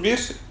sonsuz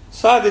bir,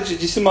 sadece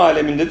cisim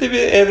aleminde de bir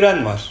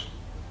evren var.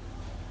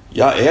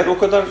 Ya eğer o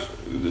kadar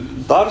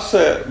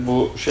darsa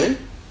bu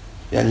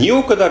ya niye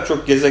o kadar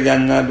çok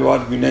gezegenler var,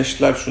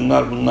 güneşler,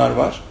 şunlar bunlar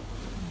var?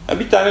 Ya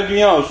bir tane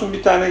dünya olsun,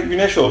 bir tane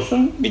güneş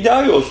olsun, bir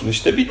daha iyi olsun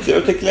işte, bitti.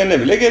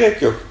 Ötekilerine bile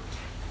gerek yok.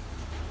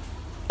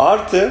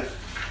 Artı,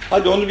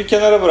 hadi onu bir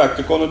kenara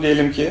bıraktık, onu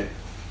diyelim ki.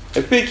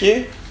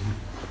 Peki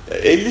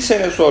 50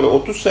 sene sonra,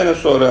 30 sene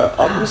sonra,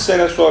 60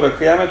 sene sonra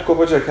kıyamet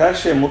kopacak, her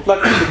şey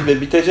mutlak bir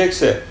şekilde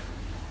bitecekse,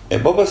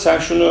 baba sen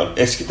şunu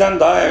eskiden,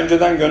 daha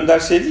önceden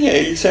gönderseydin ya,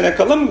 50 sene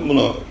kala mı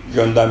bunu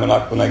göndermen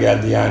aklına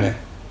geldi yani?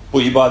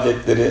 Bu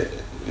ibadetleri,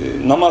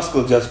 namaz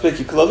kılacağız,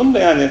 peki kılalım da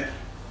yani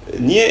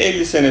niye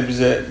 50 sene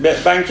bize,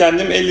 ben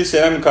kendim 50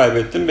 senemi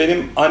kaybettim,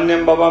 benim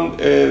annem babam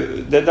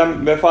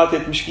dedem vefat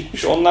etmiş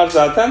gitmiş, onlar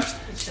zaten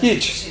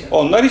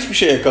onlar hiçbir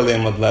şey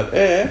yakalayamadılar.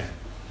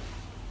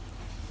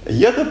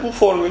 Ya da bu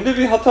formülde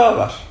bir hata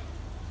var.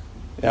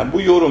 Yani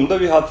bu yorumda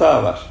bir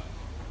hata var.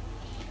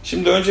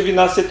 Şimdi önce bir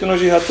Nasrettin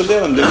Hoca'yı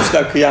hatırlayalım.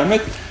 Demişler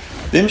kıyamet.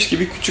 Demiş ki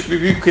bir küçük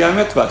bir büyük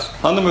kıyamet var.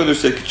 Hanım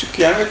ölürse küçük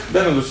kıyamet,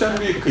 ben ölürsem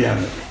büyük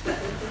kıyamet.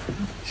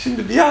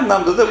 Şimdi bir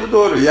anlamda da bu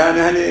doğru.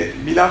 Yani hani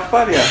bir laf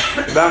var ya,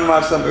 ben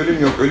varsam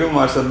ölüm yok, ölüm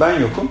varsa ben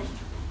yokum.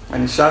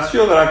 Hani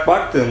şahsi olarak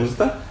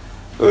baktığımızda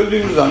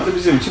öldüğümüz anda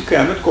bizim için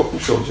kıyamet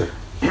kopmuş olacak.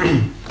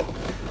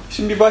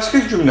 Şimdi bir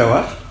başka cümle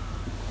var.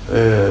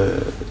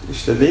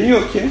 İşte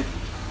deniyor ki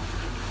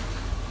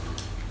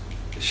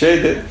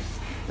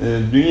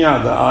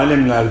dünyada,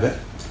 alemlerde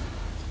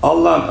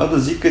Allah'ın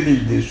adı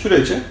zikredildiği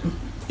sürece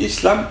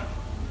İslam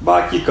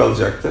baki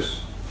kalacaktır,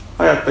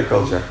 hayatta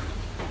kalacak.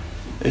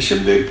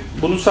 Şimdi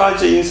bunu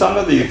sadece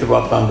insanla da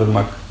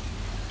irtibatlandırmak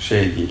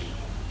değil.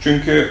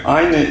 Çünkü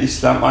aynı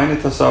İslam,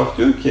 aynı tasavvuf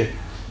diyor ki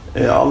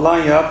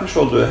Allah'ın yaratmış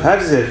olduğu her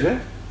zerre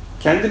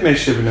kendi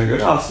meşrebine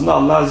göre aslında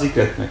Allah'ı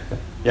zikretmekte.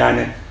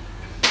 Yani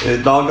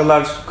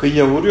dalgalar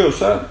kıyıya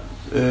vuruyorsa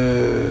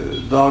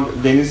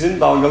denizin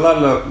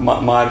dalgalarla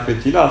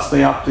marifetiyle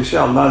aslında yaptığı şey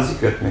Allah'ı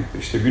zikretmektir.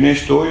 İşte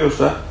güneş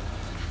doğuyorsa,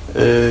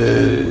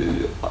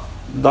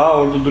 dağ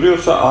orada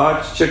duruyorsa,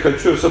 ağaç çiçek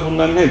açıyorsa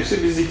bunların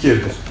hepsi bir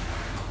zikirdir.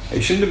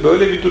 Şimdi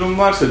böyle bir durum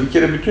varsa bir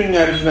kere bütün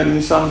yeryüzünden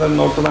insanların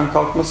ortadan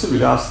kalkması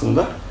bile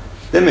aslında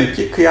demek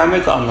ki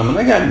kıyamet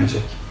anlamına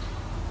gelmeyecek.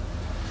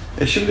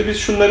 Şimdi biz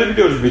şunları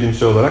biliyoruz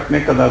bilimsel olarak.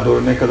 Ne kadar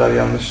doğru, ne kadar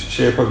yanlış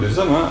yapabiliriz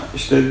ama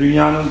işte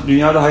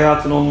dünyada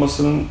hayatın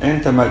olmasının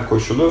en temel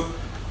koşulu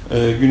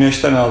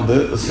güneşten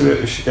aldığı ısı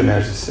ve ışık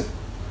enerjisi.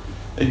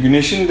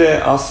 Güneşin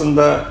de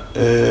aslında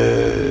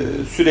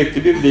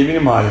sürekli bir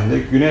devinim halinde.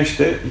 Güneş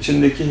de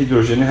içindeki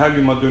hidrojeni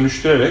helyuma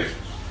dönüştürerek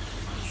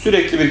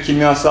sürekli bir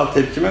kimyasal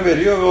tepkime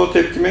veriyor ve o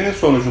tepkimenin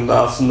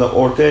sonucunda aslında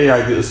ortaya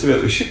yaydığı ısı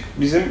ve ışık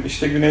bizim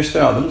işte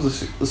güneşten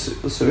aldığımız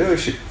ısı ve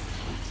ışık.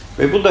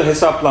 Ve bu da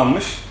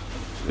hesaplanmış.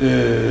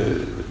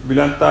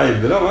 Bülent daha iyi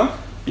bilir ama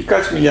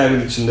birkaç milyar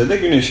yıl içinde de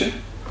güneşin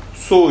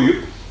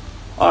soğuyup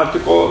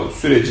artık o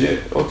süreci,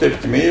 o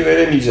tepkimeyi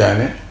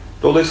veremeyeceğini,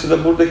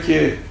 dolayısıyla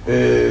buradaki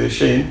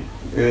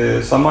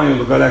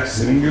Samanyolu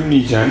galaksisinin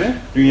gümleyeceğini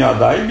dünya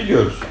dahil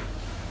biliyoruz.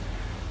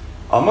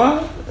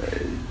 Ama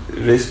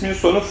resmin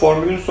sonu,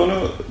 formülün sonu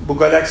bu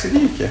galaksi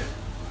değil ki.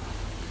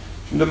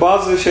 Şimdi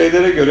bazı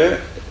şeylere göre,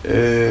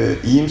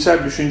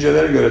 iyimser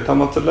düşüncelere göre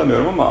tam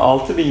hatırlamıyorum ama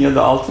 6.000 ya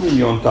da 6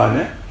 milyon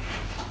tane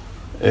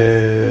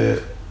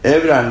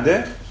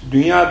evrende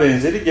dünya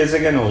benzeri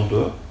gezegen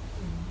olduğu,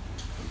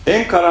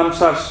 en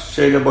karamsar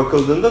şeyle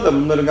bakıldığında da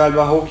bunları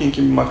galiba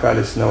Hawking'in bir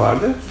makalesinde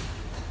vardı.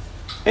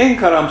 En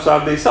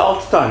karamsarda ise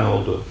 6 tane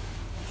olduğu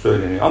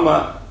söyleniyor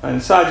ama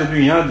hani sadece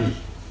dünya değil.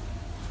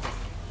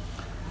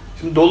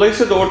 Şimdi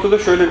dolayısıyla da ortada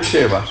şöyle bir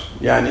şey var.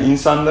 Yani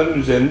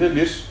insanların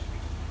üzerinde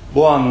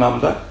bu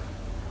anlamda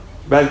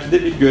belki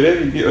de bir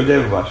görev, bir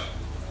ödev var.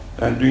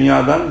 Yani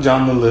dünyadan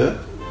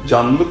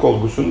canlılık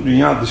olgusunu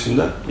dünya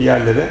dışında bir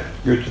yerlere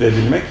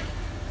götürebilmek.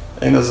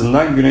 En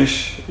azından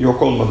güneş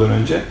yok olmadan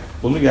önce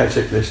bunu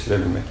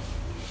gerçekleştirebilmek.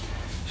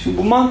 Şimdi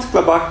bu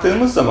mantıkla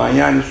baktığımız zaman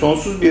yani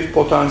sonsuz bir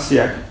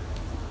potansiyel,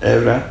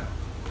 evren,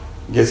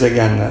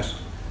 gezegenler,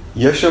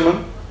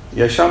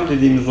 yaşam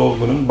dediğimiz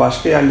olgunun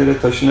başka yerlere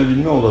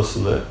taşınabilme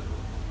olasılığı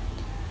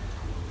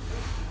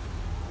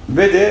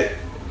ve de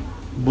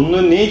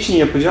bunu ne için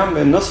yapacağım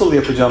ve nasıl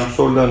yapacağım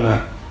sorularına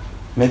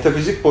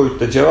metafizik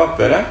boyutta cevap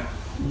veren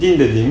din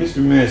dediğimiz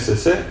bir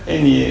müessese.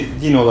 En iyi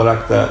din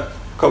olarak da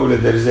kabul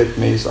ederiz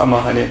etmeyiz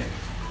ama hani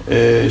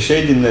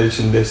dinler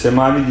içinde,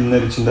 semavi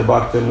dinler içinde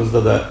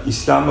baktığımızda da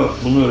İslam'ı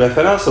bunu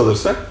referans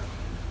alırsak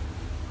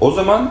o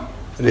zaman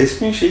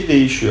resmin şeyi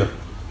değişiyor.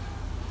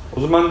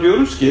 O zaman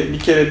diyoruz ki bir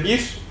kere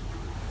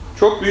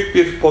çok büyük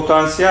bir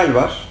potansiyel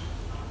var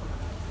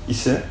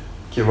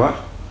var.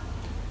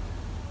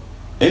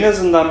 En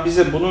azından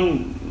bize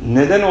bunun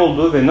neden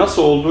olduğu ve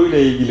nasıl olduğu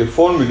ile ilgili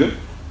formülün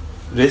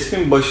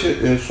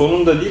resmin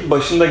sonunda değil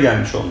başında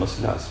gelmiş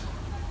olması lazım.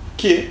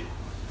 Ki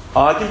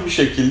adil bir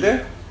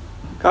şekilde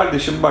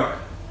kardeşim bak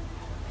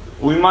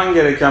uyman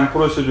gereken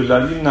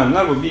prosedürler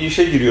bilmemler bu, bir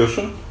işe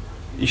giriyorsun.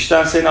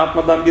 İşten seni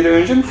atmadan bir ay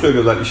önce mi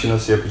söylüyorlar işi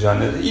nasıl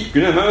yapacağını? İlk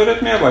gün hemen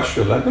öğretmeye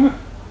başlıyorlar değil mi?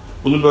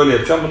 Bunu böyle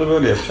yapacağım, bunu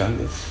böyle yapacağım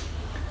diye.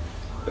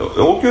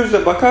 O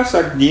gözle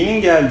bakarsak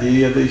dinin geldiği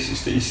ya da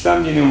işte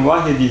İslam dininin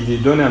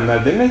vahyedildiği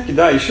dönemler demek ki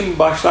daha işin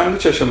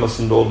başlangıç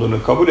aşamasında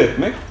olduğunu kabul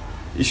etmek,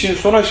 işin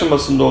son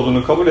aşamasında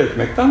olduğunu kabul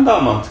etmekten daha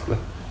mantıklı.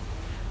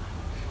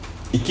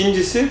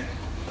 İkincisi,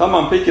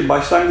 tamam peki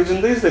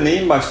başlangıcındayız da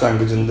neyin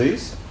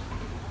başlangıcındayız?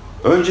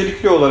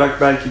 Öncelikli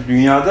olarak belki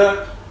dünyada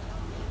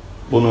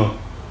bunu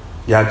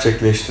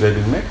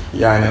gerçekleştirebilmek,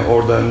 yani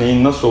orada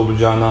neyin nasıl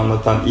olacağını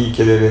anlatan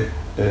ilkeleri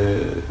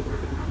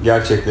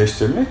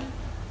gerçekleştirmek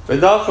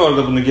ve daha sonra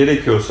da bunu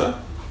gerekiyorsa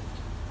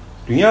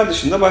dünya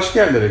dışında başka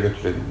yerlere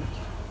götürebilmek.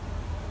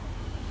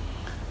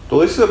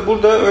 Dolayısıyla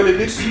burada öyle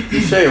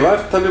bir şey var.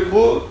 Tabii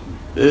bu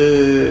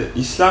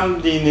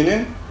İslam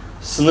dininin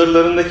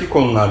sınırlarındaki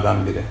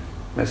konulardan biri.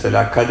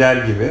 Mesela kader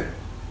gibi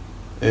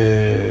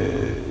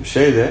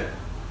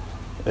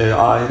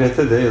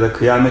ahirete de ya da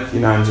kıyamet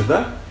inancı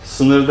da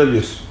sınırda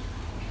bir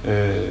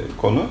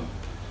konu.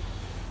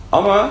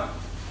 Ama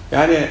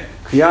yani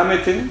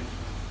kıyametin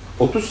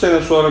 30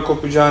 sene sonra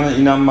kopacağına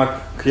inanmak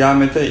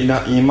kıyamete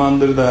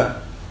imandır da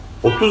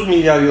 30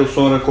 milyar yıl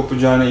sonra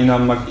kopacağına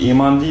inanmak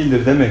iman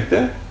değildir demek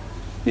de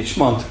hiç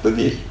mantıklı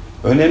değil.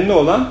 Önemli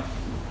olan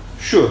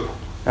şu,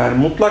 yani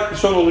mutlak bir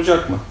son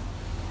olacak mı?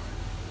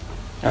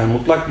 Yani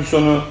mutlak bir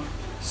sonu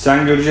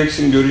sen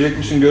göreceksin, görecek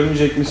misin,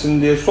 görmeyecek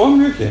misin diye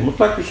sormuyor ki.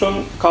 Mutlak bir son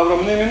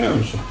kavramına inanıyor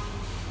musun?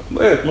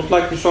 Evet,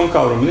 mutlak bir son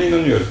kavramına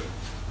inanıyorum.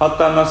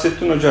 Hatta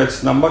Nasrettin Hoca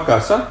açısından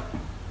bakarsan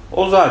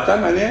O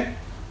zaten hani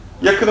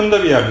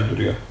yakınımda bir yerde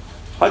duruyor.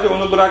 Hadi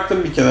onu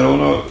bıraktım bir kenara,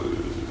 onu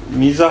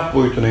mizah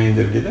boyutuna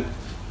indirgedim.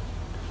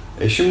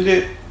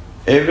 Şimdi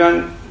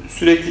evren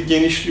sürekli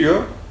genişliyor.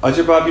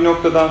 Acaba bir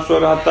noktadan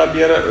sonra, hatta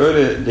bir ara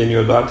öyle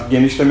deniyordu, artık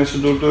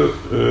genişlemesi durdu,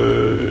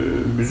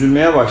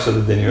 büzülmeye başladı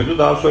deniyordu.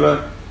 Daha sonra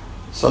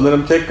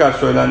sanırım tekrar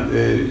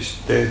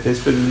işte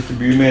tespit edildi ki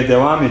büyümeye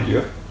devam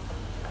ediyor.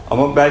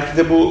 Ama belki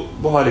de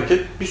bu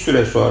hareket bir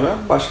süre sonra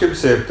başka bir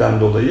sebepten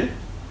dolayı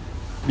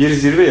bir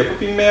zirve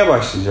yapıp inmeye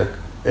başlayacak.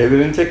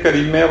 Evrenin tekrar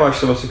inmeye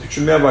başlaması,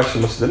 küçülmeye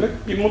başlaması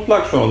demek bir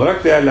mutlak son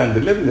olarak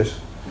değerlendirilebilir.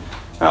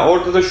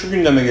 Orada da şu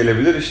gündeme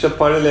gelebilir, işte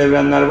paralel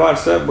evrenler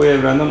varsa bu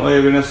evrenden o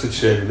evrene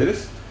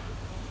sıçrayabiliriz.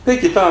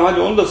 Peki tamam, hadi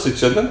onu da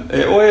sıçradın.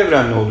 O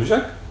evren ne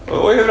olacak?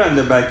 O evren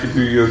de belki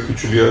büyüyor,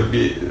 küçülüyor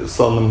bir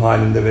salınım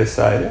halinde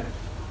vesaire.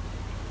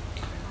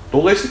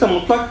 Dolayısıyla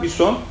mutlak bir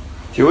son,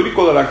 teorik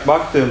olarak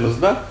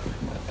baktığımızda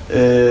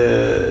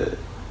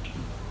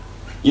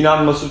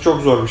inanması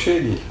çok zor bir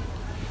şey değil.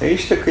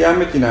 İşte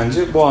kıyamet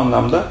inancı bu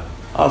anlamda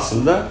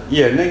aslında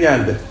yerine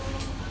geldi.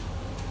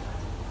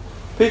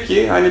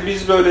 Peki hani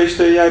biz böyle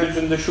işte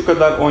yeryüzünde şu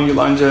kadar 10 yıl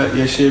anca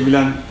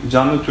yaşayabilen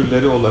canlı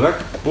türleri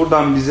olarak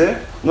buradan bize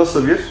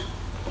nasıl bir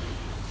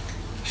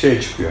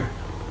şey çıkıyor?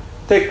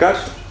 Tekrar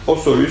o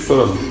soruyu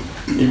soralım.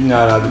 İbn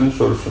Arabi'nin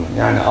sorusunu.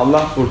 Yani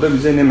Allah burada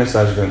bize ne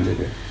mesaj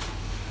gönderiyor?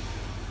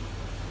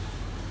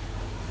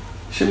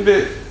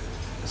 Şimdi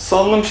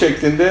salınım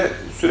şeklinde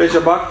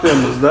sürece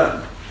baktığımızda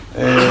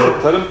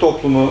tarım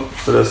toplumu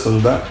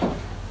sırasında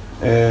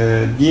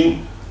din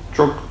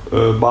çok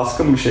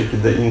baskın bir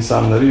şekilde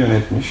insanları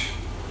yönetmiş.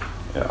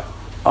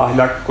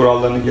 Ahlak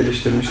kurallarını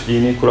geliştirmiş,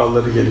 dini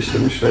kuralları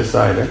geliştirmiş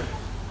vesaire.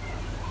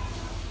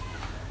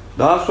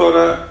 Daha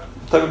sonra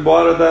tabi bu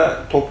arada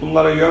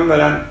toplumlara yön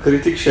veren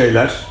kritik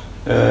şeyler,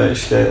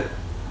 işte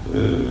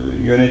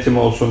yönetim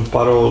olsun,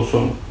 para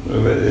olsun,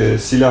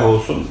 silah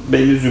olsun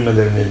belli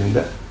zümrelerin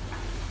elinde.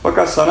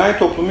 Fakat sanayi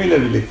toplumu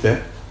ile birlikte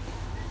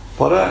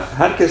para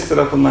herkes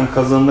tarafından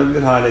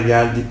kazanılabilir hale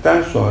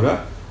geldikten sonra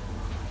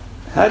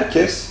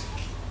herkes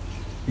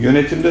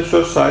yönetimde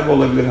söz sahibi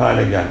olabilir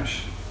hale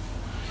gelmiş.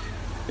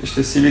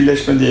 İşte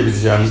sivilleşme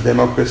diyebileceğimiz,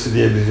 demokrasi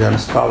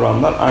diyebileceğimiz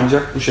kavramlar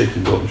ancak bu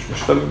şekilde oluşmuş.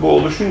 Tabii bu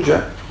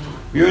oluşunca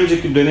bir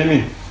önceki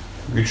dönemin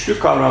güçlü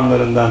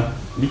kavramlarından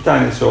bir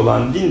tanesi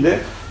olan din de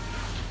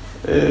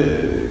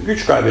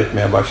güç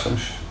kaybetmeye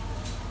başlamış.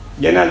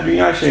 Genel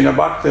dünya şeyine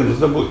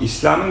baktığımızda bu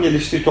İslam'ın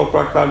geliştiği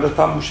topraklarda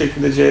tam bu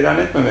şekilde cereyan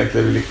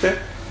etmemekle birlikte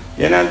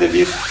genelde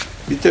bir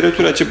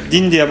literatür açıp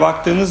din diye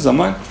baktığınız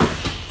zaman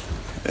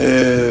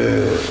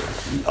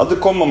adı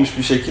konmamış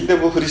bir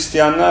şekilde bu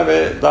Hristiyanlığa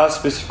ve daha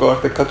spesifik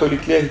olarak da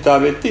Katolikliğe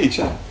hitap ettiği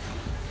için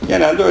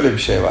genelde öyle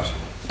bir şey var.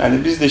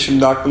 Yani biz de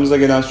şimdi aklımıza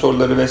gelen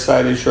soruları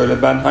vesaireyi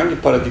şöyle ben hangi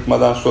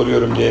paradigmadan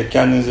soruyorum diye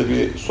kendinize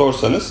bir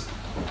sorsanız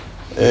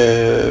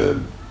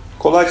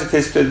kolayca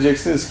tespit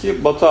edeceksiniz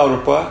ki Batı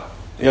Avrupa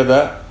ya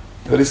da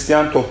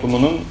Hristiyan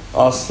toplumunun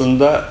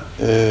aslında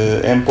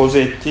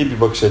empoze ettiği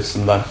bir bakış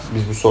açısından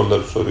biz bu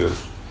soruları soruyoruz.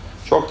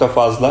 Çok da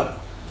fazla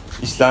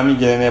İslami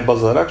geleneğe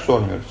baz alarak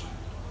sormuyoruz.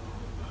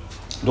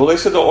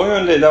 Dolayısıyla o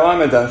yönde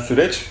devam eden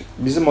süreç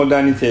bizi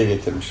moderniteye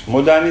getirmiş.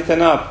 Modernite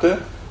ne yaptı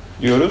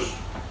diyoruz?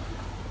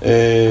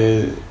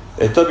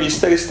 Tabi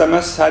ister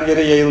istemez her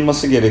yere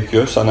yayılması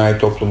gerekiyor sanayi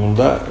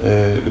toplumunda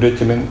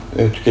üretimin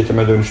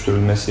tüketime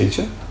dönüştürülmesi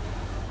için.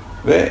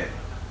 Ve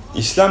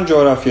İslam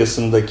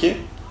coğrafyasındaki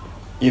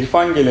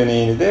irfan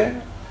geleneğini de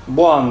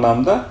bu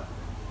anlamda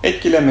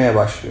etkilemeye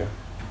başlıyor.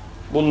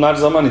 Bunlar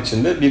zaman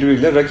içinde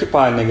birbiriyle rakip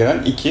haline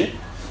gelen iki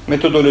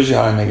metodoloji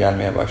haline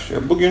gelmeye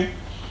başlıyor. Bugün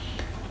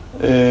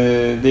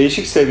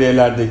değişik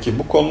seviyelerdeki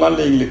bu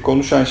konularla ilgili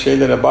konuşan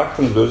şeylere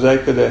baktığınızda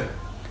özellikle de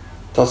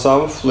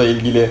tasavvufla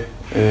ilgili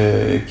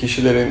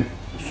kişilerin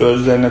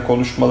sözlerine,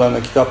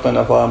 konuşmalarına,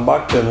 kitaplarına falan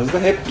baktığınızda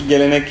hep bir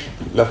gelenek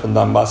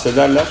lafından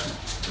bahsederler.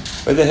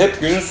 Ve de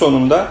hep günün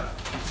sonunda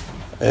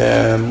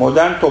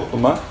modern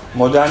topluma,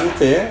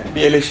 moderniteye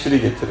bir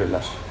eleştiri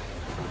getirirler.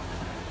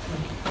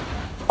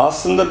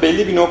 Aslında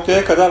belli bir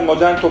noktaya kadar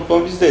modern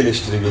topluma biz de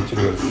eleştiri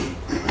getiriyoruz.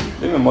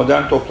 Değil mi?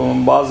 Modern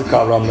toplumun bazı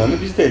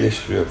kavramlarını biz de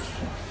eleştiriyoruz.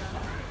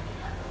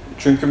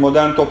 Çünkü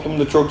modern toplumun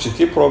da çok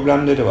ciddi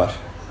problemleri var.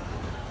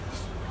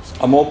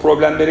 Ama o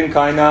problemlerin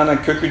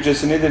kaynağına, kök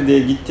hücresi nedir diye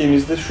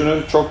gittiğimizde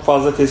şunu çok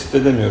fazla tespit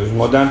edemiyoruz.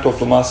 Modern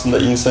toplum aslında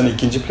insanı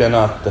ikinci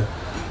plana attı.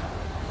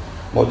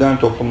 Modern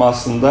toplum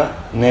aslında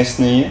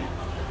nesneyi,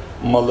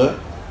 malı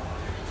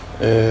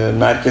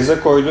merkeze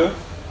koydu.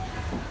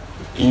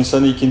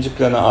 İnsanı ikinci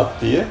plana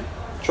attığı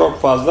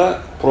çok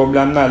fazla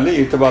problemlerle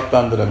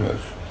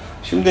irtibatlandıramıyoruz.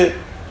 Şimdi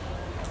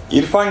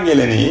irfan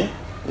geleneği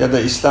ya da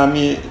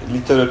İslami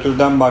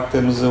literatürden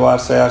baktığımızı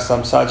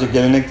varsayarsam sadece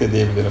gelenek de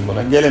diyebilirim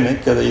buna.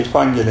 Gelenek ya da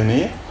irfan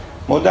geleneği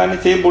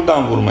moderniteyi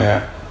buradan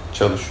vurmaya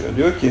çalışıyor.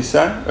 Diyor ki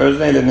sen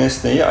özneyle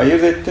nesneyi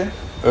ayırt ettin,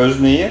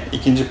 özneyi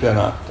ikinci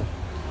plana attın.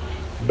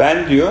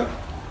 Ben diyor,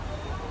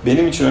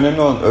 benim için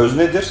önemli olan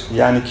öznedir,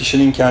 yani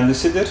kişinin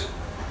kendisidir,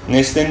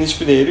 nesnenin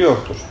hiçbir değeri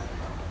yoktur.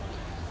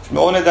 Şimdi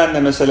o nedenle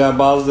mesela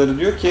bazıları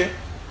diyor ki,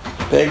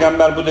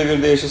 peygamber bu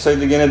devirde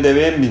yaşasaydı gene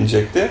deveye mi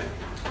binecekti?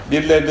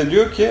 birileri de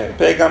diyor ki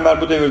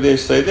peygamber bu devirde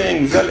yaşasaydı en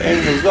güzel, en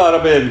hızlı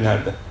arabaya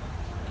binerdi.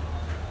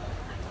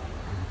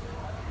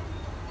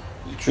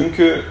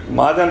 Çünkü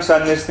madem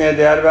sen nesneye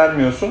değer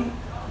vermiyorsun,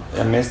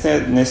 yani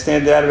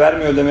nesneye değer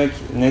vermiyor demek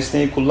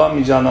nesneyi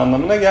kullanmayacağın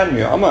anlamına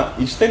gelmiyor. Ama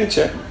içten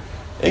içe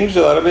en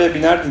güzel arabaya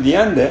binerdi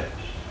diyen de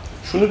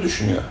şunu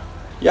düşünüyor.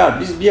 Ya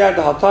biz bir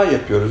yerde hata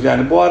yapıyoruz.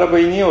 Yani bu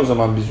arabayı niye o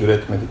zaman biz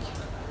üretmedik?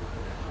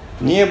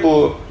 Niye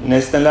bu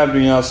nesneler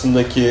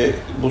dünyasındaki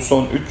bu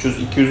son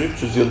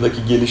 200-300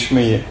 yıldaki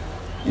gelişmeyi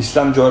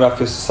İslam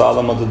coğrafyası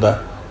sağlamadı da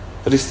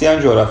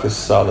Hristiyan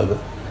coğrafyası sağladı?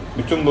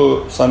 Bütün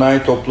bu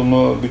sanayi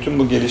toplumu, bütün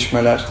bu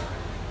gelişmeler.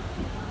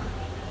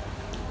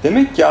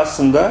 Demek ki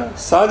aslında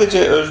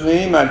sadece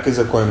özneyi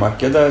merkeze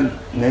koymak ya da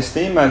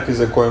nesneyi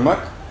merkeze koymak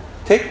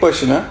tek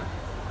başına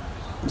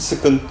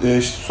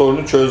bir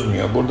sorunu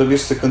çözmüyor. Burada bir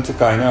sıkıntı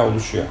kaynağı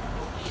oluşuyor.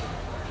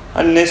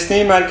 Hani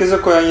nesneyi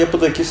merkeze koyan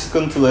yapıdaki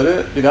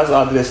sıkıntıları biraz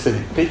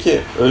adresledik.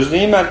 Peki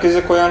özneyi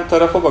merkeze koyan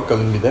tarafa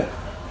bakalım bir de.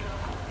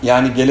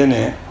 Yani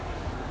geleneğe.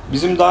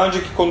 Bizim daha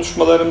önceki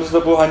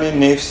konuşmalarımızda bu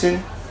hani nefsin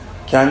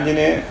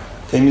kendini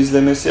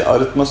temizlemesi,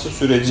 arıtması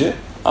süreci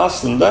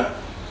aslında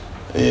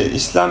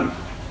İslam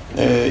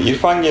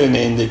irfan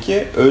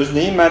geleneğindeki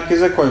özneyi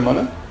merkeze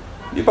koymanın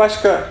bir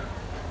başka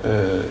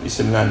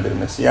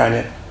isimlendirmesi.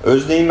 Yani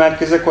özneyi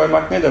merkeze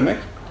koymak ne demek?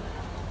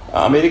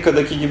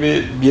 Amerika'daki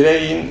gibi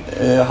bireyin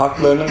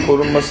haklarının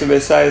korunması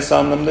vesairesi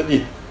anlamında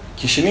değil.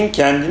 Kişinin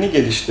kendini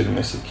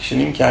geliştirmesi,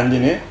 kişinin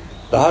kendini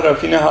daha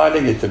rafine hale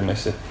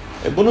getirmesi.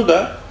 Bunu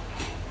da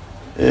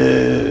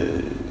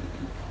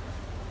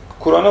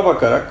Kur'an'a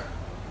bakarak,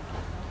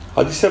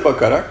 hadise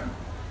bakarak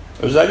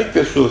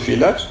özellikle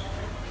Sufiler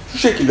şu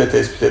şekilde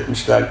tespit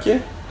etmişler ki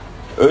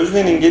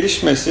öznenin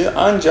gelişmesi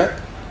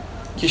ancak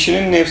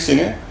kişinin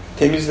nefsini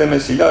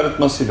temizlemesiyle,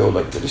 arıtmasıyla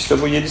olabilir.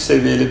 İşte bu 7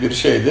 seviyeli bir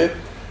şeydi.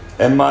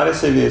 Emmare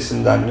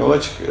seviyesinden yola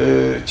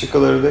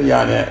çıkılırdı.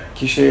 Yani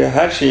kişiye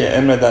her şeyi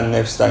emreden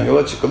nefsten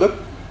yola çıkılıp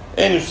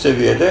en üst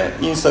seviyede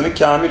insanı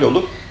kamil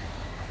olup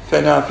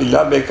fena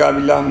fillah, beka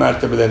billah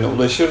mertebelerine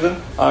ulaşırdın.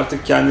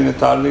 Artık kendini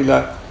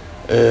Tanrı'yla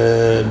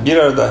bir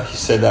arada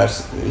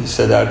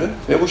hissederdin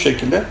ve bu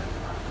şekilde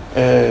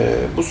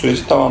bu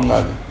süreci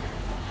tamamlardın.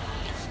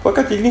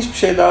 Fakat ilginç bir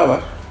şey daha var.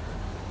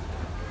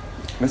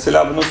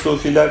 Mesela buna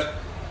Sufiler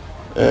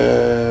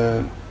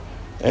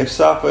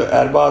efsaf-ı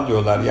erba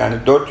diyorlar. Yani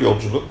 4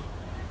 yolculuk.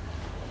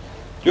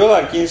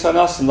 Diyorlar ki insan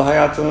aslında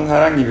hayatının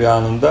herhangi bir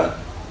anında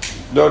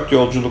 4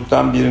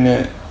 yolculuktan birini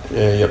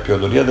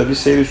yapıyordur. Ya da bir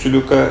seyri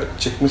süluka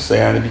çıkmışsa,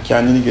 yani bir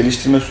kendini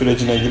geliştirme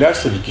sürecine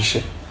girerse bir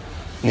kişi,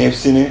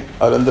 nefsini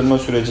arındırma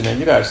sürecine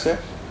girerse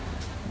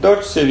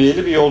 4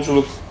 seviyeli bir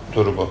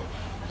yolculuktur bu.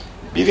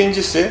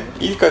 Birincisi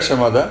ilk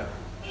aşamada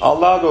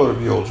Allah'a doğru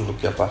bir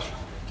yolculuk yapar.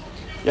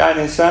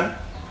 Yani sen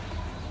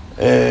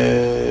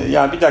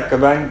ya bir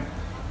dakika ben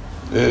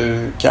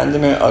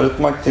kendimi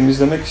arıtmak,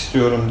 temizlemek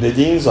istiyorum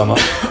dediğin zaman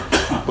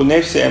bu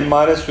nefsi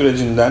emmare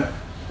sürecinden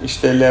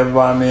işte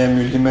levvameye,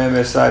 mülhime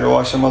vesaire o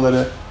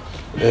aşamaları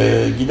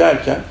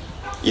giderken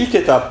ilk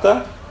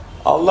etapta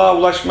Allah'a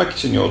ulaşmak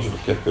için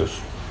yolculuk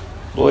yapıyorsun.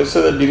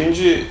 Dolayısıyla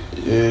birinci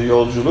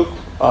yolculuk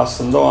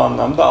aslında o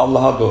anlamda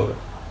Allah'a doğru.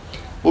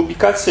 Bu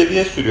birkaç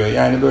seviye sürüyor.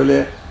 Yani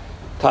böyle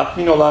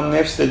tatmin olan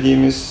nefs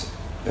dediğimiz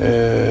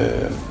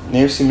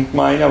nefs-i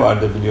mütmaine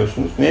vardır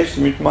biliyorsunuz.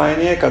 Nefs-i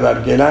mütmaineye kadar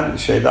gelen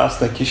şeyde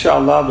aslında kişi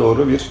Allah'a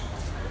doğru bir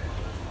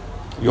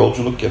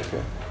yolculuk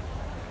yapıyor.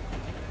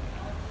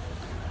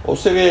 O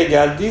seviyeye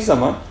geldiği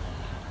zaman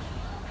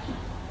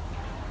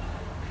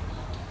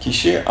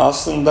kişi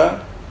aslında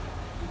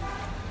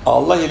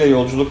Allah ile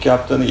yolculuk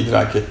yaptığını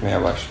idrak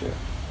etmeye başlıyor.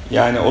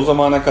 Yani o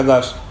zamana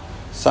kadar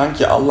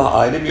sanki Allah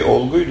ayrı bir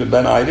olguydu,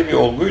 ben ayrı bir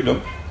olguydum.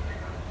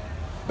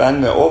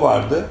 Ben ve o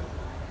vardı.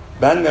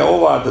 Ben ve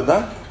o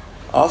vardıdan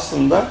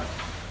aslında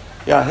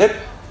ya hep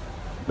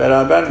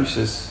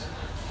berabermişiz.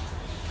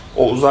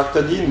 O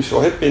uzakta değilmiş,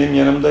 o hep benim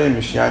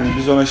yanımdaymış. Yani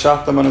biz ona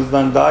şah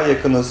damarınızdan daha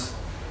yakınız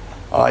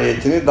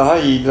ayetini daha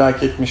iyi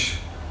idrak etmiş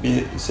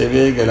bir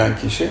seviyeye gelen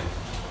kişi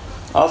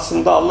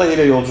aslında Allah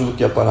ile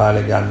yolculuk yapar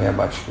hale gelmeye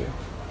başlıyor.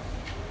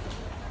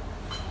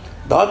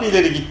 Daha da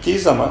ileri gittiği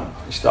zaman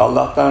işte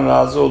Allah'tan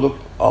razı olup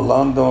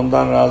Allah'ın da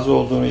ondan razı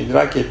olduğunu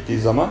idrak ettiği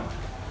zaman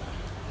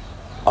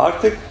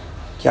artık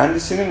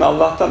kendisinin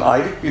Allah'tan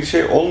ayrık bir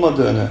şey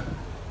olmadığını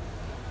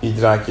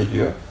idrak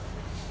ediyor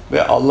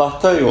ve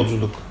Allah'ta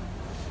yolculuk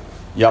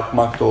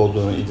yapmakta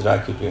olduğunu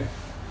idrak ediyor.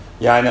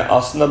 Yani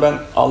aslında ben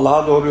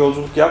Allah'a doğru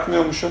yolculuk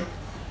yapmıyormuşum,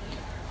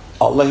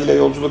 Allah ile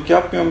yolculuk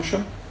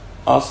yapmıyormuşum,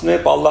 aslında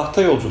hep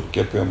Allah'ta yolculuk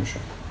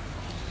yapıyormuşum.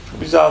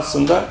 Bizi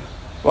aslında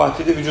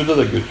vahdet-i vücuda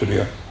da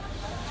götürüyor.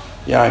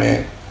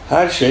 Yani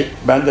her şey,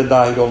 ben de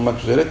dahil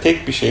olmak üzere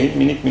tek bir şeyin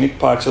minik minik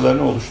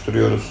parçalarını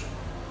oluşturuyoruz.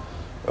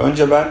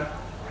 Önce ben,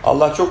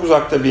 Allah çok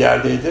uzakta bir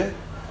yerdeydi,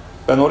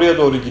 ben oraya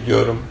doğru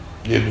gidiyorum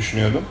diye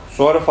düşünüyordum.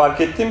 Sonra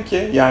fark ettim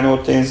ki, yani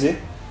o tenzih,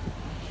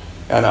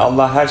 yani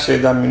Allah her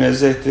şeyden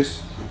münezzehtir.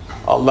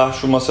 Allah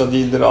şu masa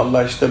değildir,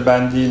 Allah işte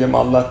ben değilim,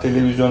 Allah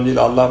televizyon değil,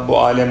 Allah bu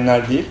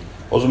alemler değil.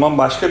 O zaman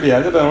başka bir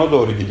yerde ben ona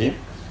doğru gideyim.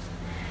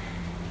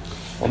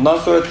 Ondan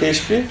sonra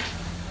teşbih,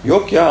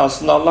 Yok ya,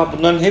 aslında Allah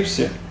bunların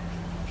hepsi.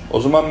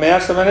 O zaman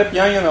meğerse ben hep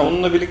yan yana,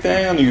 onunla birlikte yan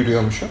yana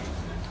yürüyormuşum.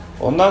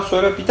 Ondan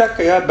sonra bir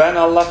dakika ya, ben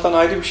Allah'tan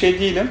ayrı bir şey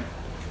değilim.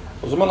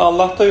 O zaman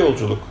Allah'ta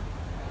yolculuk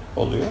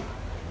oluyor.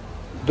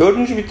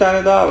 Dördüncü bir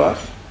tane daha var.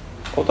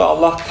 O da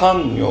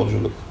Allah'tan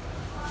yolculuk.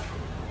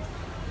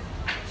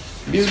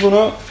 Biz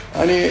bunu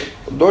hani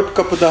dört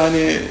kapıda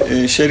hani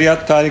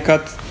şeriat,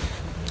 tarikat,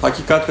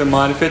 hakikat ve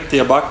marifet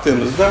diye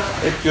baktığımızda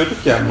hep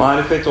diyorduk ya,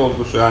 marifet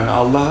olgusu, yani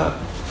Allah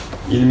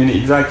ilmini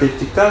idrak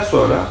ettikten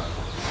sonra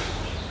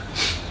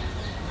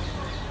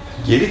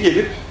geri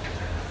gelip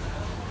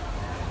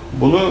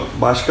bunu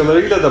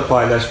başkalarıyla da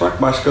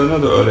paylaşmak,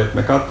 başkalarına da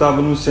öğretmek. Hatta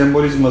bunun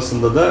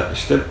sembolizmasında da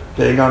işte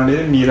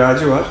peygamberin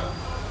miracı var.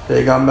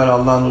 Peygamber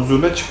Allah'ın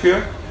huzuruna çıkıyor.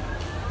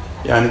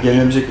 Yani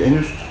gelebilecek en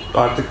üst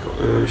artık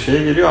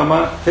şeye geliyor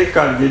ama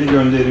tekrar geri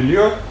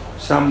gönderiliyor.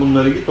 Sen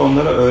bunları git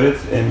onlara öğret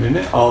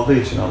emrini aldığı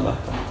için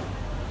Allah'tan.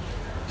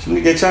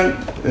 Şimdi geçen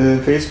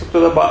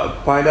Facebook'ta da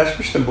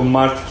paylaşmıştım. Bu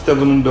Martı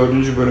kitabının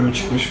 4. bölümü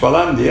çıkmış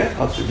falan diye.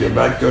 Hatırlıyor,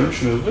 belki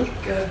görmüşsünüzdür.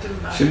 Gördüm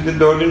ben. Şimdi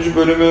 4.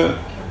 bölümü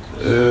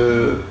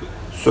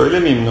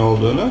söylemeyeyim ne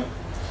olduğunu.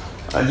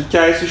 Yani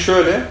hikayesi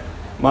şöyle.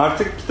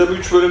 Martı kitabı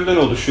 3 bölümden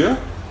oluşuyor.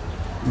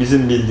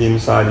 Bizim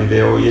bildiğimiz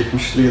haliyle o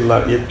 70'li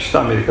yıllar, 70'te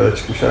Amerika'da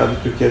çıkmış. Herhalde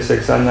Türkiye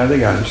 80'lerde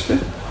gelmişti.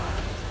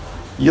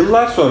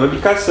 Yıllar sonra,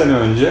 birkaç sene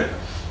önce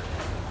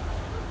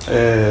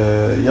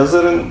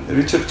yazarın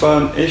Richard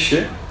Bach'ın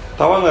eşi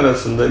tavan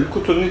arasında bir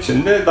kutunun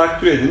içinde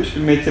daktilo edilmiş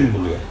bir metin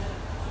buluyor.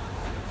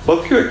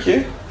 Bakıyor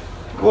ki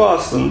bu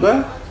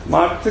aslında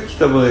Martı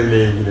kitabı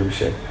ile ilgili bir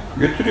şey.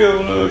 Götürüyor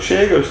bunu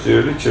şeye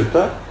gösteriyor,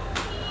 Richard'a.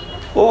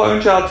 O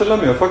önce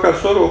hatırlamıyor fakat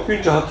sonra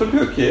okuyunca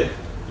hatırlıyor ki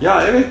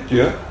ya evet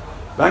diyor,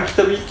 ben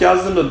kitabı ilk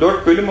yazdığımda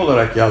 4 bölüm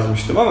olarak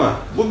yazmıştım ama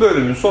bu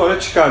bölümü sonra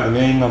çıkardım,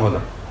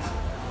 yayınlamadım.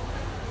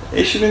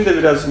 Eşinin de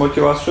biraz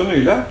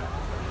motivasyonuyla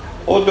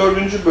o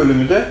 4.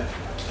 bölümü de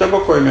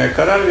kitaba koymaya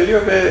karar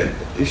veriyor ve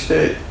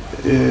işte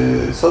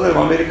sanırım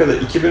Amerika'da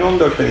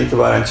 2014'ten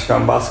itibaren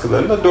çıkan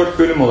baskılarında 4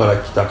 bölüm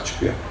olarak kitap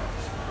çıkıyor.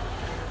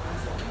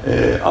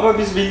 Ama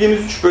biz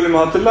bildiğimiz 3 bölümü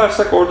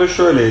hatırlarsak orada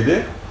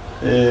şöyleydi.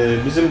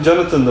 Bizim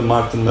Jonathan'dı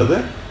Martı'nın adı.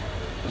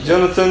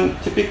 Jonathan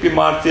tipik bir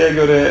martıya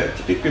göre,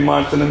 tipik bir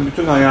martının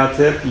bütün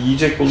hayatı hep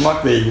yiyecek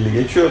bulmakla ilgili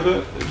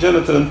geçiyordu.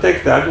 Jonathan'ın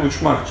tek derdi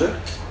uçmaktı.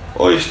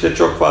 O işte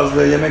çok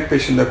fazla yemek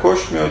peşinde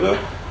koşmuyordu.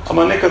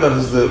 Ama ne kadar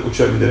hızlı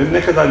uçabilirim,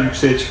 ne kadar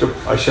yükseğe çıkıp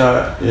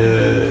aşağı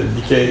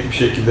dikey bir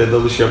şekilde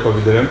dalış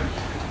yapabilirim,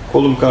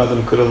 kolum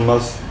kanadım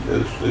kırılmaz,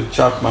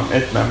 çarpmam,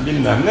 etmem,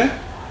 bilmem ne.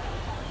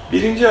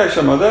 Birinci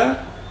aşamada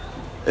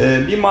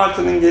bir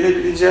martının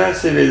gelebileceği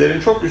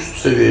seviyelerin çok üst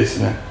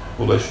seviyesine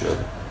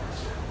ulaşıyordu.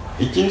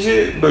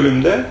 İkinci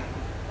bölümde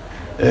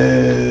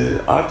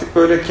artık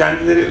böyle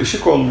kendileri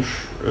ışık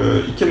olmuş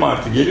 2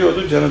 martı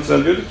geliyordu.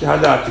 Jonathan'a diyordu ki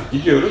hadi artık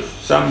gidiyoruz,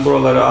 sen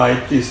buralara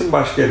ait değilsin,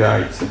 başka yere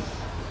aitsin.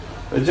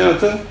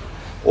 Jonathan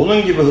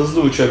onun gibi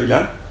hızlı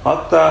uçabilen,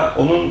 hatta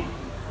onun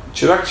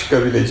çırak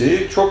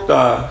çıkabileceği çok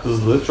daha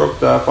hızlı,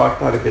 çok daha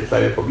farklı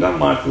hareketler yapabilen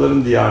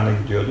martıların diyarına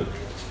gidiyordu.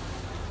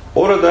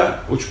 Orada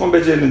uçma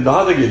becerini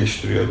daha da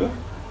geliştiriyordu.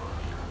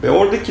 Ve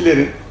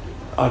oradakilerin,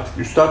 artık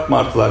üstad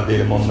martılar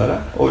diyelim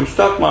onlara, o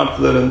üstad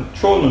martıların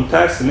çoğunun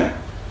tersine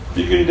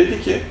bir gün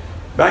dedi ki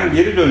ben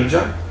geri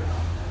döneceğim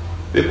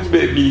ve bu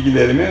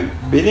bilgilerimi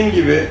benim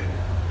gibi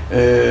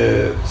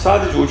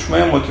sadece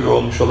uçmaya motive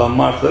olmuş olan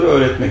martıları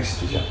öğretmek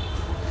isteyeceğim.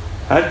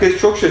 Herkes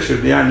çok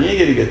şaşırdı. Yani niye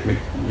geri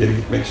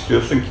gitmek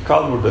istiyorsun ki,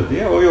 kal burada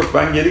diye. O yok,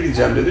 ben geri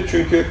gideceğim dedi.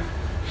 Çünkü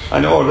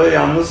hani orada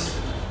yalnız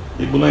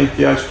buna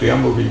ihtiyaç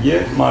duyan bu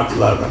bilgiye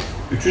martılardan.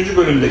 3.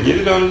 bölümde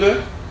geri döndü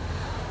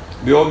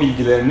ve o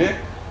bilgilerini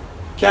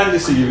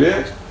kendisi gibi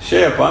şey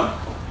yapan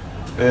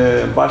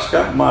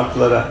başka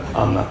martılara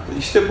anlattı.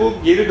 İşte bu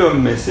geri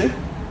dönmesi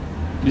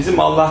bizim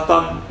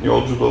Allah'tan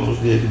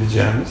yolculuğumuz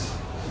diyebileceğimiz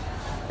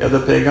ya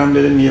da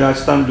peygamberin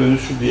Miraç'tan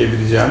dönüşü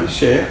diyebileceğimiz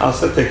şeye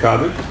aslında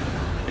tekabül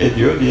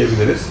ediyor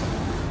diyebiliriz.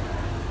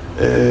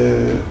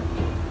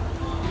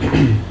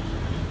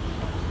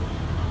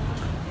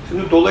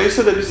 Şimdi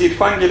dolayısıyla biz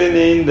irfan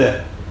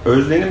geleneğinde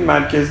öznenin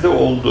merkezde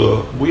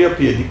olduğu bu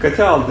yapıya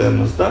dikkate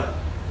aldığımızda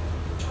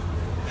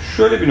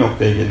şöyle bir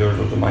noktaya geliyoruz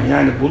o zaman.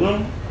 Yani bunun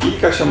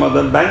ilk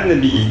aşamada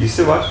benimle bir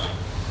ilgisi var.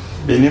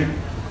 Benim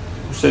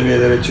bu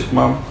seviyelere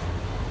çıkmam,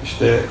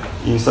 işte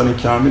insanın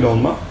kamil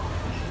olma.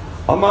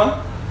 Ama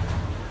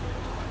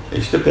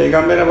işte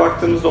peygambere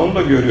baktığımızda onu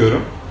da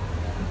görüyorum.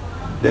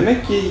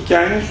 Demek ki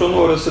hikayenin sonu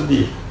orası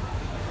değil.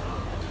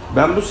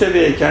 Ben bu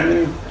seviyeye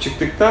kendim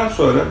çıktıktan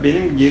sonra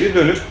benim geri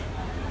dönüp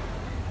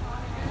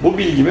bu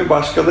bilgimi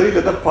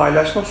başkalarıyla da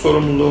paylaşma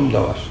sorumluluğum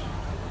da var.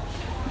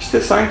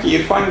 İşte sanki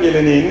irfan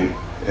geleneğinin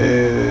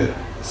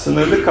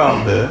sınırlı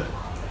kaldığı,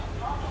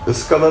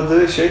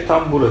 ıskaladığı şey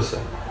tam burası.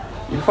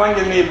 İrfan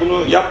geleneği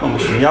bunu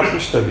yapmamış mı?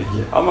 Yapmış tabii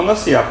ki. Ama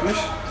nasıl yapmış?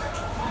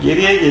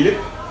 Geriye gelip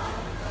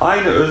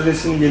aynı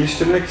öznesini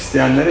geliştirmek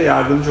isteyenlere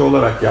yardımcı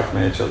olarak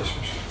yapmaya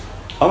çalışmış.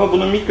 Ama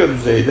bunu mikro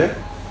düzeyde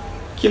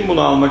kim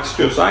bunu almak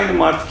istiyorsa, aynı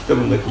Martı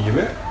kitabındaki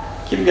gibi,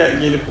 kim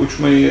gelip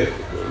uçmayı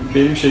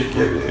benim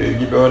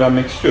gibi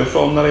öğrenmek istiyorsa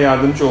onlara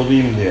yardımcı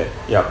olayım diye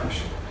yapmış.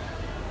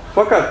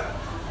 Fakat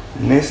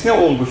nesne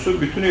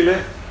olgusu bütünüyle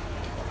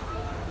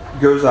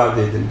göz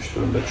ardı edilmiş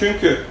durumda.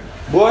 Çünkü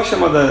bu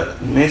aşamada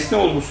nesne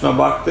olgusuna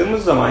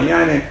baktığımız zaman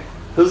yani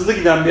hızlı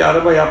giden bir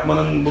araba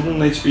yapmanın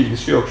bununla hiçbir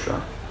ilgisi yok şu an.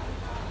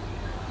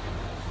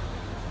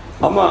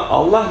 Ama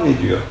Allah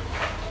ne diyor?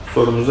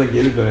 Sorumuza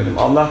geri dönelim.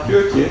 Allah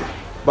diyor ki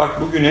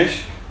bak bu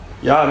güneş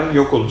yarın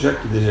yok olacak,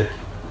 gidecek.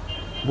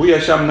 Bu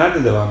yaşam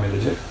nerede devam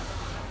edecek?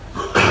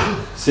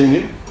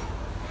 Senin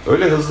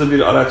öyle hızlı bir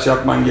araç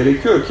yapman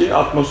gerekiyor ki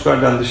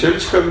atmosferden dışarı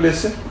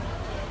çıkabilesin.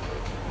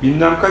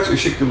 Bilmem kaç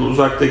ışık yılı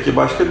uzaktaki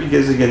başka bir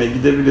gezegene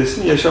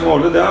gidebilesin, yaşamı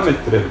orada devam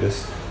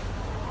ettirebilesin.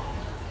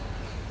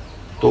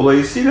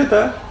 Dolayısıyla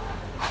da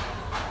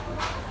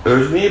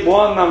özneyi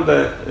bu anlamda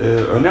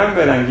önem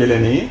veren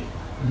geleneği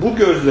bu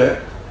gözle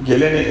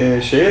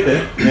şeye de,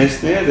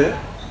 nesneye de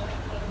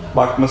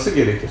bakması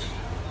gerekir.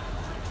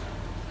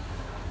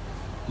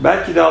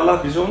 Belki de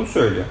Allah bize onu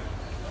söylüyor.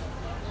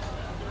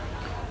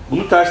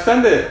 Bunu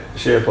tersten de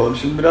yapalım.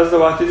 Şimdi biraz da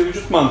vahdedi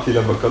vücut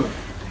mantığıyla bakalım.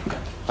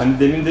 Hani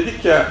demin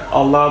dedik ya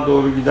Allah'a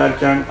doğru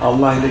giderken,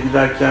 Allah ile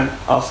giderken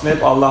aslında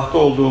hep Allah'ta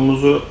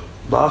olduğumuzu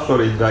daha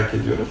sonra idrak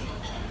ediyoruz.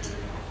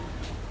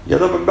 Ya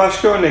da bir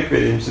başka örnek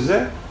vereyim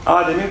size.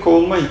 Adem'in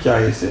kovulma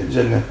hikayesi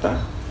cennetten.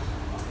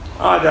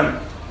 Adem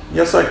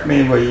yasak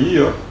meyveyi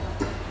yiyor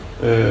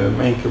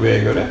menkıbeye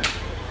göre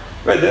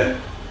ve de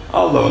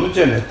Allah onu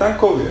cennetten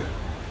kovuyor.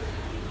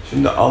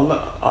 Şimdi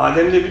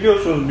Adem'de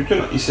biliyorsunuz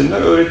bütün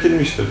isimler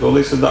öğretilmiştir.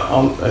 Dolayısıyla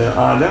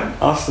Adem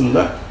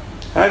aslında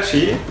her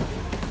şeyi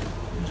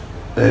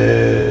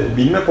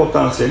bilme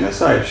potansiyeline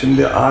sahip.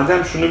 Şimdi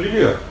Adem şunu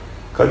biliyor.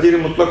 Kadiri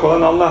mutlak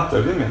olan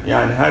Allah'tır değil mi?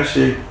 Yani her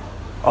şey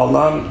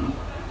Allah'ın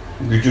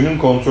gücünün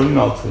kontrolünün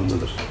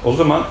altındadır. O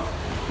zaman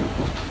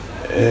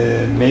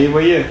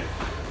meyveyi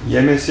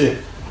yemesi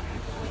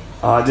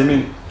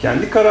Adem'in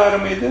kendi kararı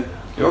mıydı?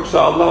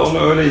 Yoksa Allah onu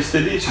öyle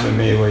istediği için mi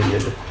meyveyi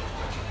yedi?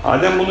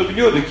 Adem bunu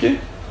biliyordu ki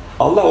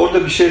Allah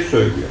orada bir şey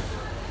söylüyor.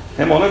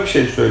 Hem ona bir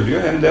şey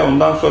söylüyor hem de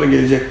ondan sonra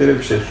geleceklere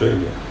bir şey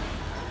söylüyor.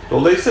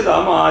 Dolayısıyla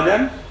ama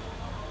Adem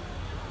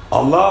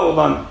Allah'a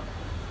olan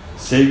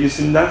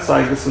sevgisinden,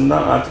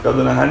 saygısından artık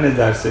adına her ne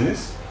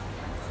derseniz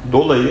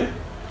dolayı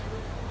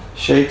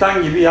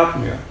şeytan gibi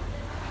yapmıyor.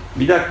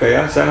 Bir dakika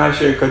ya sen her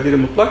şeye kadiri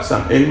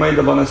mutlaksan elmayı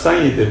da bana sen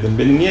yedirdin.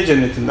 Beni niye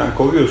cennetinden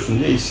kovuyorsun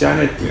diye isyan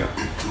etmiyor.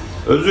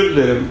 Özür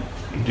dilerim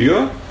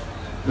diyor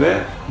ve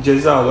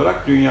ceza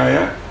olarak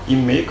dünyaya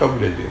inmeyi kabul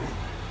ediyor.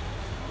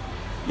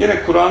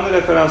 Yine Kur'an'ı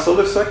referans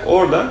alırsak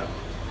orada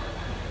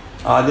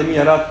Adem'i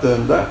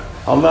yarattığında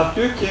Allah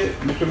diyor ki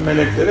bütün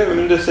meleklere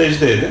önünde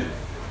secde edin.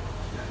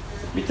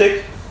 Bir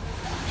tek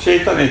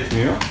şeytan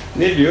etmiyor.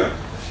 Ne diyor?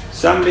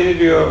 Sen beni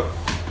diyor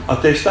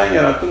ateşten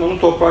yarattın, onu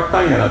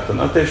topraktan yarattın.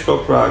 Ateş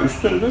toprağa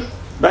üstündür.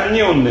 Ben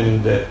niye onun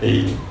elinde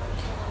eğileyim?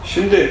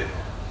 Şimdi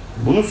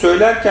bunu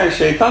söylerken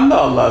şeytan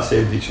da Allah'ı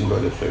sevdiği için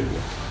böyle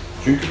söylüyor.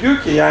 Çünkü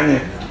diyor ki yani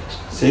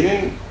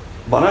senin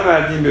bana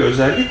verdiğin bir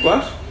özellik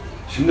var.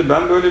 Şimdi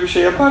ben böyle bir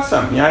şey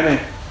yaparsam yani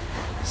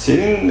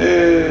senin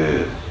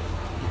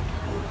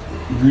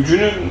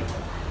gücünün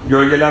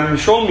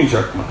gölgelenmiş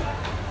olmayacak mı?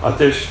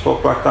 Ateş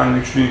topraktan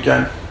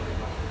güçlüyken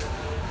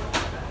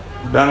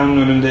ben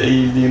onun önünde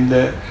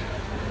eğildiğimde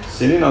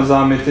senin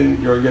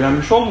azametin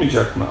gölgelenmiş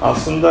olmayacak mı?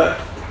 Aslında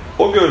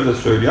o gözle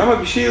söylüyor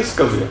ama bir şey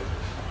ıskalıyor.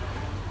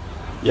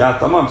 Ya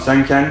tamam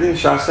sen kendin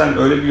şahsen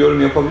öyle bir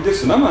yorum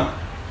yapabilirsin ama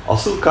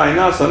asıl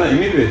kaynağı sana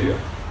emir veriyor.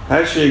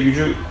 Her şeye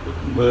gücü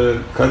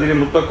kaderi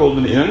mutlak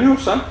olduğunu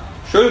inanıyorsan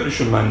şöyle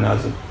düşünmen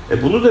lazım.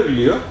 Bunu da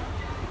biliyor.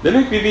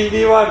 Demek bir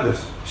bildiği vardır.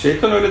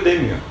 Şeytan öyle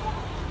demiyor.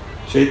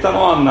 Şeytan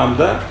o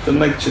anlamda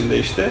tırnak içinde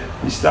işte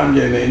İslam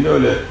geleneğinde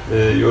öyle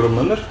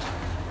yorumlanır.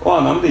 O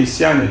anlamda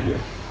isyan ediyor.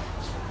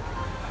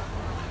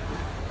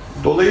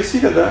 Bu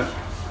da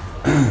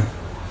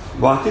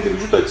vahdedi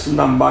vücut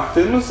açısından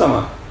baktığımız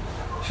zaman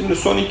şimdi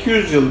son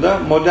 200 yılda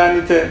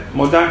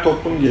modern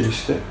toplum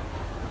gelişti.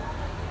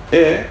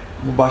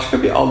 Bu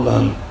başka bir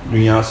Allah'ın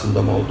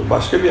dünyasında mı oldu?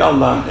 Başka bir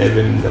Allah'ın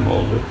evreninde mi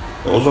oldu?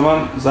 O zaman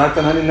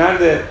zaten hani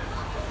nerede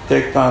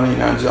tek Tanrı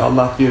inancı,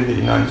 Allah birdir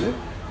inancı?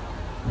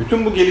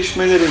 Bütün bu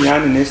gelişmeleri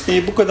yani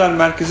nesneyi bu kadar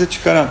merkeze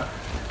çıkaran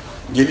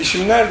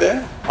gelişimler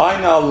de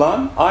aynı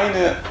Allah'ın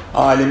aynı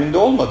aleminde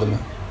olmadı mı?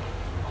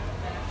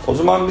 O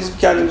zaman biz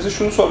kendimize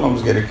şunu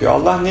sormamız gerekiyor.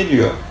 Allah ne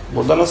diyor?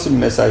 Burada nasıl bir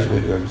mesaj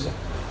veriyor bize?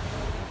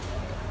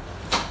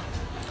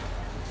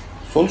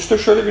 Sonuçta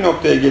şöyle bir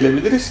noktaya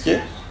gelebiliriz ki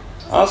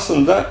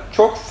aslında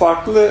çok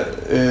farklı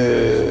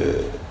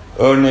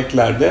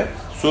örneklerde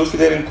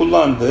Sufilerin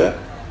kullandığı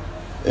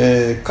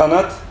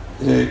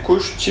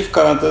kuş çift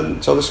kanadın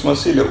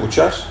çalışmasıyla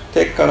uçar.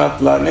 Tek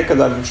kanatla ne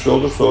kadar güçlü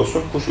olursa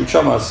olsun kuş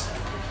uçamaz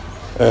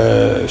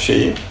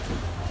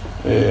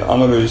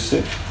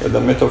analojisi ya da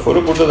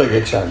metaforu burada da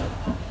geçerli.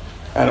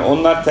 Yani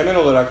onlar temel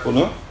olarak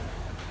bunu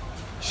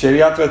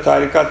şeriat ve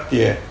tarikat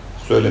diye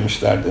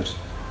söylemişlerdir.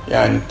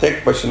 Yani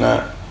tek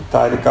başına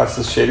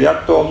tarikatsız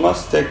şeriat da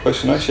olmaz, tek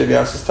başına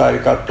şeriatsız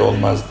tarikat da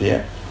olmaz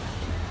diye.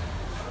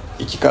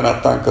 İki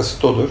kanattan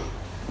kasıt olur.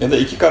 Ya da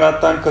iki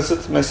kanattan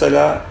kasıt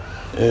mesela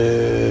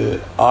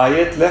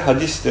ayetle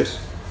hadistir.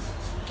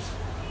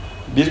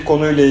 bir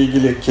konuyla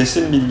ilgili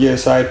kesin bilgiye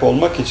sahip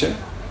olmak için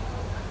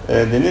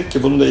denir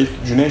ki, bunu da ilk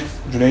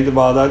Cüneyd-i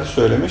Bağdadi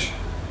söylemiş.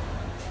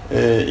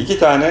 2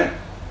 tane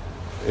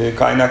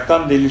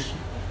kaynaktan delil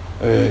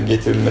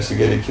getirilmesi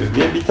gerekir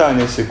diye. Bir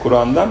tanesi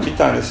Kur'an'dan, bir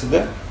tanesi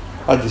de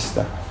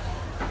hadisten.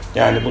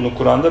 Yani bunu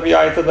Kur'an'da bir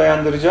ayete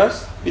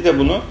dayandıracağız. Bir de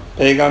bunu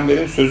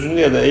peygamberin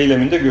sözünde ya da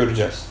eyleminde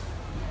göreceğiz.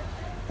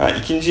 Yani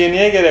ikinciye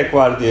niye gerek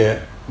var diye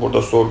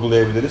burada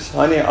sorgulayabiliriz.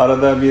 Hani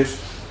arada bir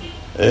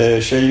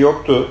şey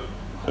yoktu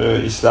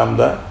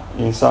İslam'da,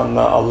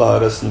 insanla Allah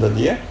arasında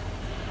diye.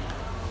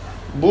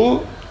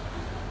 Bu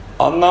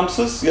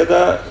anlamsız ya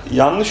da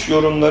yanlış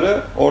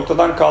yorumları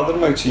ortadan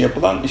kaldırmak için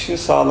yapılan işin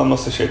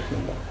sağlaması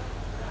şeklinde.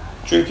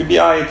 Çünkü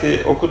bir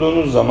ayeti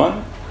okuduğunuz zaman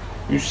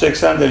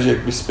 180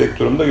 derecelik bir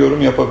spektrumda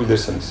yorum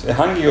yapabilirsiniz.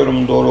 Hangi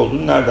yorumun doğru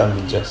olduğunu nereden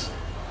bileceğiz?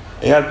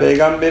 Eğer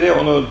peygambere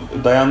onu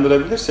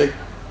dayandırabilirsek,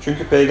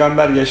 çünkü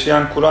peygamber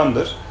yaşayan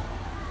Kur'an'dır.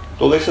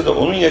 Dolayısıyla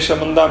onun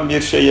yaşamından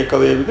bir şey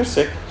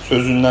yakalayabilirsek,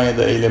 sözünden ya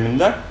da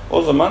eyleminden,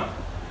 o zaman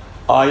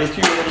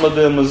ayeti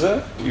yorumladığımızı,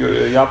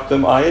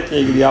 ayetle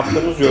ilgili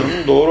yaptığımız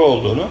yorumun doğru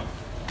olduğunu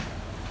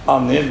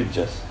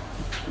anlayabileceğiz.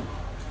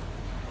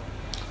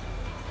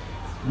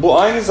 Bu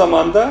aynı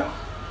zamanda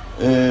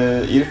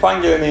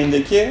irfan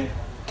geleneğindeki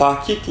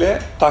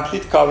tahkikle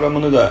taklit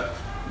kavramını da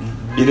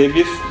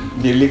birebir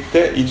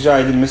birlikte icra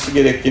edilmesi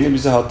gerektiğini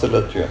bize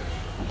hatırlatıyor.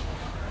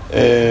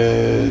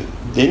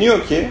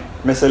 Deniyor ki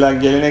mesela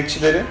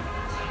gelenekçilerin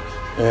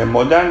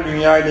modern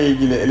dünya ile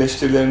ilgili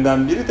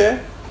eleştirilerinden biri de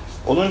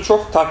onun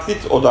çok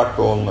taklit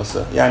odaklı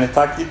olması. Yani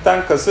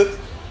taklitten kasıt,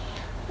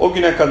 o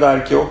güne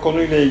kadarki o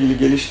konuyla ilgili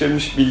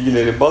geliştirilmiş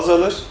bilgileri baz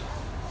alır,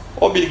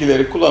 o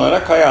bilgileri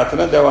kullanarak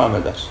hayatına devam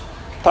eder.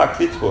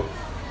 Taklit bu.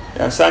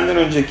 Yani senden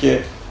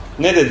önceki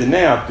ne dedi, ne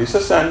yaptıysa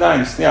sen de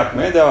aynısını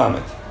yapmaya devam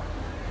et.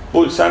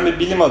 Bu, sen bir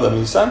bilim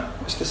adamıysan,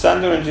 işte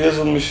senden önce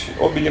yazılmış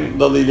o bilim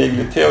dalı ile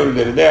ilgili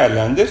teorileri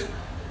değerlendir,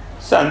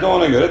 sen de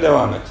ona göre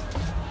devam et.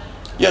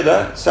 Ya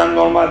da sen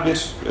normal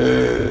bir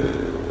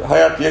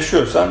hayat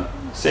yaşıyorsan,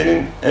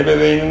 senin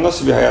ebeveynin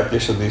nasıl bir hayat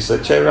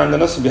yaşadıysa, çevrende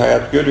nasıl bir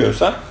hayat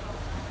görüyorsan,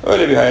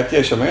 öyle bir hayat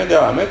yaşamaya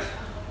devam et,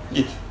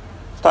 git.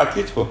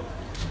 Taklit bu.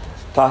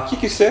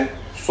 Tahkik ise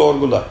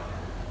sorgula.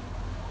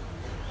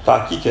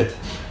 Tahkik et.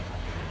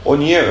 O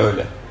niye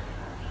öyle?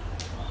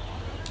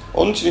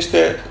 Onun için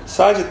işte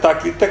sadece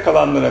taklitte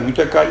kalanlara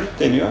mütekallit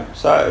deniyor.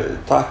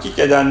 Tahkik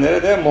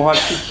edenlere de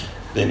muhakkik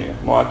deniyor.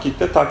 Muhakkik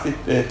de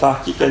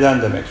tahkik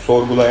eden demek.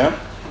 Sorgulayan,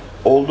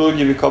 olduğu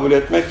gibi kabul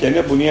etmek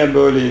yerine bu niye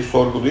böyleyi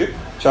sorgulayıp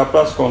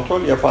çapraz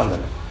kontrol yapan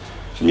demek.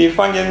 Şimdi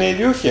irfan geleneği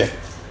diyor ki,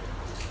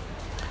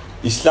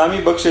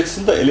 İslami bakış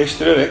açısını da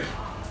eleştirerek,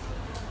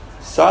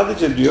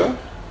 sadece diyor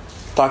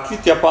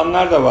taklit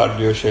yapanlar da var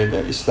diyor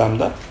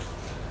İslam'da.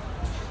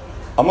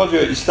 Ama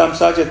diyor İslam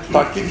sadece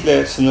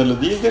taklitle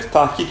sınırlı değildir,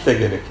 tahkik de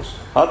gerekir.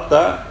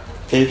 Hatta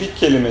tevhid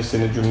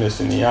kelimesini,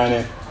 cümlesini,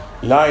 yani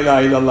La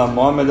ilahe illallah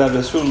Muhammeden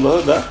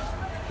Resulullah'ı da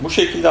bu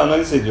şekilde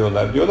analiz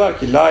ediyorlar. Diyorlar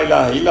ki La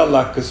ilahe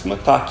illallah kısmı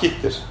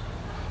tahkiktir.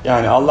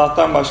 Yani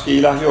Allah'tan başka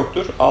ilah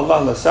yoktur.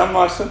 Allah'la sen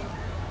varsın.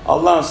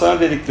 Allah'ın sana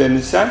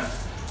dediklerini sen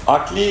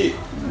akli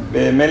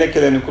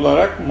melekelerini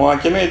kullanarak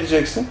muhakeme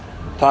edeceksin.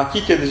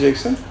 Tahkik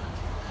edeceksin.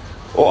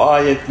 O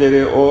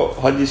ayetleri, o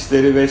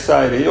hadisleri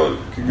vesaireyi, o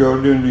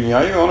gördüğün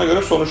dünyayı ve ona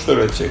göre sonuçlar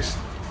üreteceksin.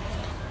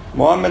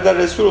 Muhammeden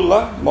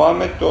Resulullah,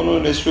 Muhammed de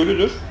onun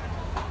Resulüdür.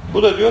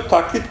 Bu da diyor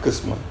taklit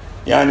kısmı.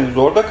 Yani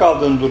zorda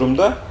kaldığın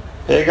durumda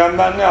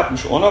peygamber ne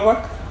yapmış ona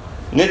bak,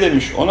 ne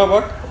demiş ona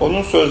bak,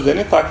 onun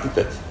sözlerini taklit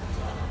et.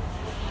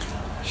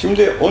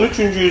 Şimdi 13.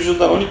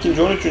 yüzyıldan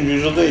 12. 13.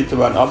 yüzyılda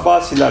itibaren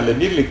Abbasilerle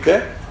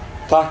birlikte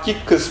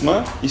tahkik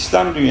kısmı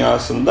İslam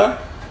dünyasında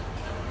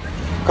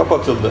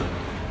kapatıldı.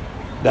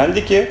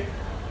 Dendi ki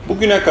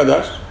bugüne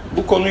kadar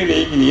bu konuyla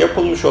ilgili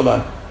yapılmış olan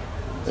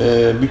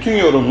bütün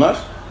yorumlar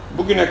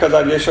bugüne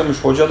kadar yaşamış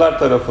hocalar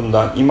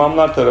tarafından,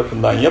 imamlar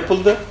tarafından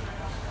yapıldı.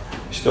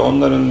 İşte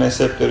onların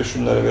mezhepleri,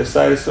 şunları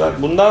vesairesi var.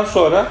 Bundan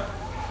sonra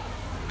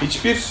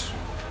hiçbir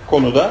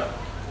konuda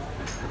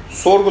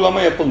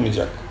sorgulama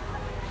yapılmayacak.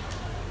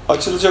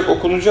 Açılacak,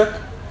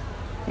 okunacak,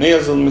 ne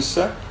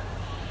yazılmışsa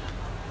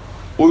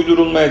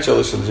uydurulmaya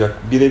çalışılacak.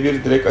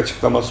 Birebir direkt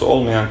açıklaması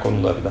olmayan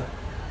konularda.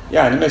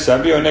 Yani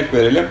mesela bir örnek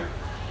verelim.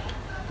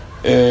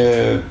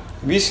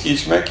 Viski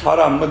içmek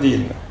haram mı değil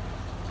mi?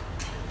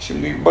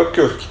 Şimdi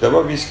bakıyoruz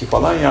kitaba, viski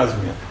falan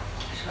yazmıyor.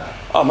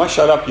 Ama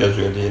şarap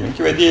yazıyor diyelim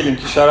ki, ve diyelim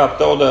ki şarap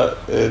da, o da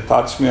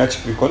tartışmaya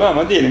açık bir konu,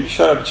 ama diyelim ki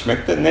şarap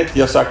içmek de net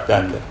yasak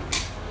dendi.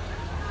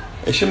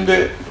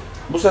 Şimdi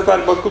bu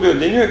sefer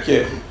bakılıyor, deniyor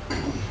ki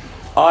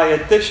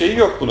ayette şeyi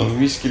yok bunun,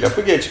 viski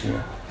lafı geçmiyor.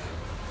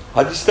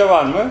 Hadiste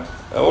var mı?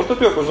 Orada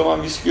da yok, o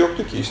zaman viski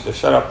yoktu ki, işte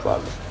şarap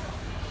vardı.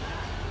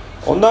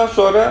 Ondan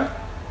sonra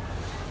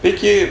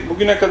peki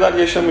bugüne kadar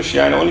yaşamış,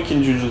 yani 12.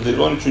 yüzyıldayız,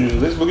 13.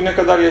 yüzyıldayız, bugüne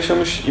kadar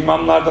yaşamış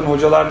imamlardan,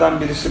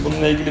 hocalardan birisi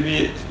bununla ilgili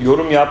bir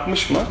yorum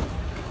yapmış mı?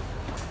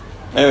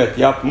 Evet,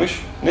 yapmış.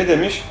 Ne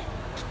demiş?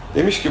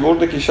 Demiş ki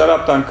buradaki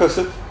şaraptan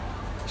kasıt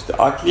işte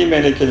akli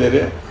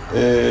melekeleri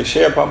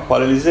şey yapan,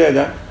 paralize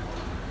eden,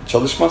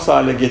 çalışmaz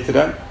hale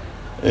getiren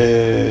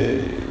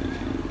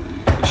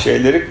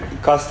şeyleri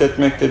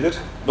kastetmektedir.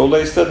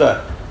 Dolayısıyla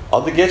da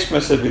adı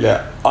geçmese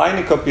bile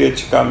aynı kapıya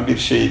çıkan bir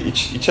şeyi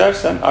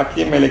içersen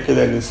akli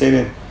melekelerini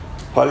senin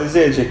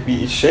paralize edecek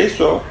bir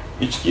şeyse o,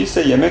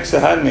 içkiyse, yemekse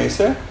her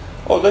neyse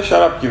o da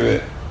şarap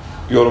gibi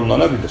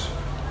yorumlanabilir.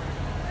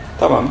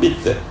 Tamam,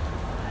 bitti.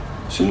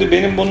 Şimdi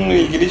benim bununla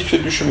ilgili hiçbir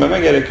şey düşünmeme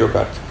gerek yok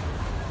artık.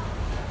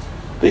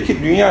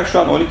 Peki dünya şu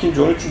an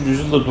 12. 13.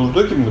 yüzyılda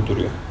durduğu gibi mi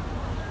duruyor?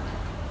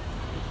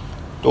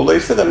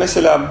 Dolayısıyla da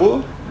mesela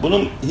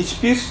bunun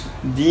hiçbir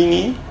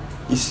dini,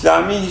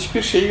 İslami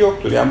hiçbir şeyi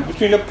yoktur. Yani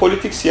bütünüyle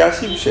politik,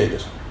 siyasi bir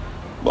şeydir.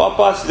 Bu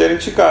Abbasilerin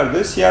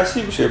çıkardığı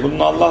siyasi bir şey. Bunun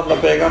Allah'la,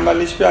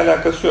 peygamberle hiçbir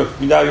alakası yok.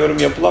 Bir daha yorum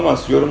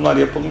yapılamaz. Yorumlar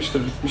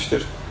yapılmıştır,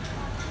 bitmiştir.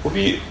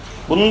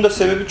 Bunun da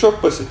sebebi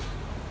çok basit.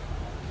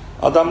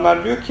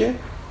 Adamlar diyor ki,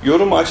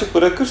 yorumu açık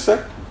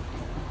bırakırsak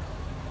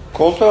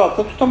kontrol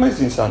altında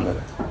tutamayız insanları.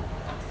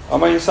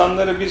 Ama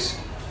insanları biz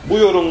bu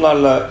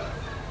yorumlarla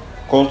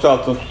kontrol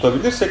altında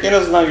tutabilirsek en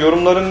azından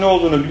yorumların ne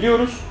olduğunu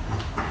biliyoruz.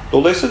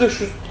 Dolayısıyla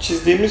şu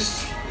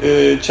çizdiğimiz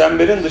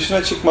çemberin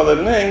dışına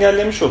çıkmalarını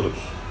engellemiş oluruz.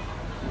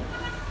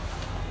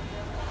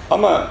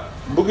 Ama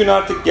bugün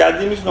artık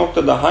geldiğimiz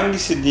noktada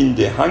hangisi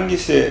dindi,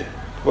 hangisi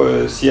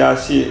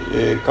siyasi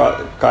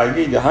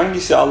kaygıydı,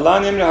 hangisi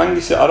Allah'ın emri,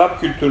 hangisi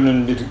Arap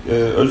kültürünün bir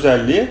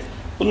özelliği,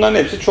 bunların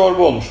hepsi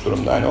çorba olmuş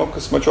durumda. Yani o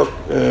kısma çok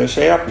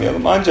şey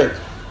yapmayalım.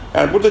 Ancak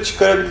yani burada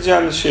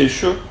çıkarabileceğimiz şey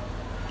şu: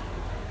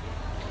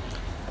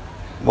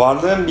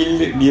 varlığın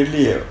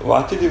birliği,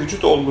 vahdet-i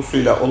vücut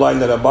olgusuyla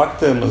olaylara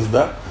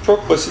baktığımızda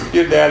çok basit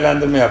bir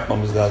değerlendirme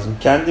yapmamız lazım.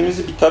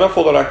 Kendimizi bir taraf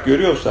olarak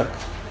görüyorsak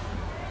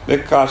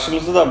ve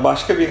karşımızda da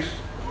başka bir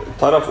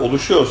taraf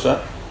oluşuyorsa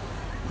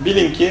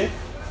bilin ki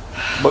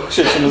bakış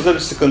açımızda bir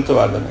sıkıntı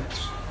var demektir.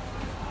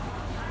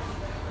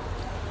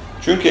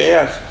 Çünkü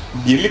eğer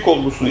birlik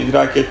olgusunu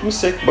idrak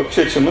etmişsek bakış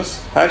açımız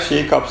her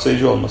şeyi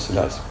kapsayıcı olması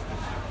lazım.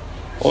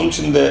 Onun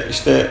için de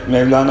işte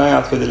Mevlana'ya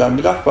atfedilen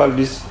bir laf var.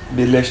 Biz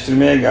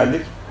birleştirmeye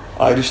geldik,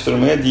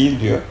 ayrıştırmaya değil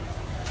diyor.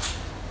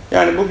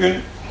 Yani bugün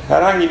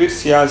herhangi bir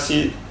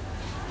siyasi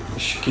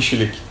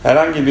kişilik,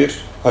 herhangi bir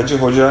hacı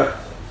hoca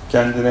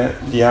kendine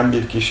diyen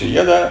bir kişi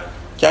ya da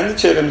kendi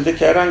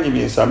çevremizdeki herhangi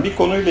bir insan bir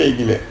konuyla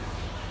ilgili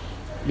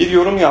bir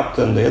yorum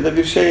yaptığında ya da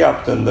bir şey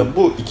yaptığında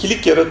bu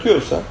ikilik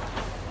yaratıyorsa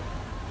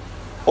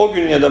o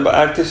gün ya da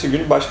ertesi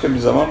gün başka bir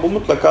zaman bu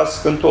mutlaka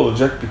sıkıntı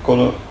olacak bir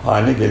konu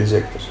haline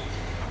gelecektir.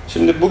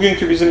 Şimdi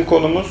bugünkü bizim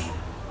konumuz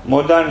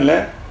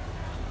modernle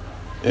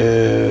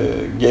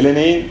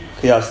geleneğin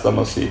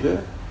kıyaslamasıydı.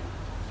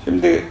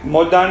 Şimdi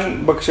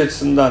modern bakış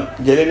açısından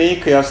geleneği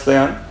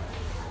kıyaslayan,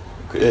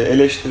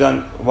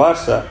 eleştiren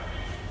varsa,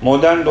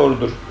 modern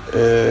doğrudur,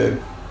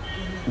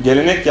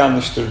 gelenek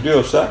yanlıştır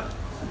diyorsa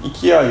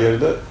ikiye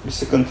ayırdı, bir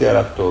sıkıntı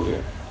yarattı oluyor.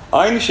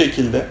 Aynı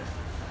şekilde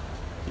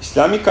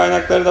İslami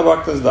kaynaklara da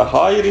baktığınızda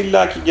hayır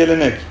illaki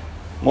gelenek,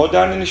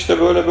 modernin işte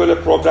böyle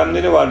böyle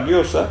problemleri var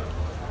diyorsa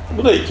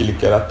bu da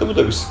ikilik yarattı, bu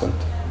da bir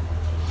sıkıntı.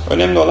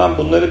 Önemli olan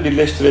bunları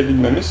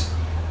birleştirebilmemiz,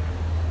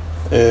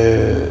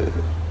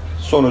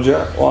 sonuca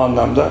o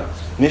anlamda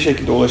ne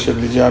şekilde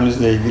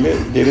ulaşabileceğimizle ilgili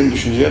derin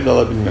düşünceye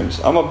dalabilmemiz.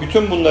 Ama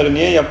bütün bunları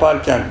niye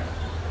yaparken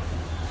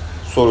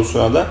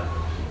sorusuna da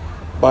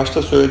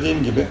başta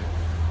söylediğim gibi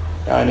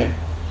yani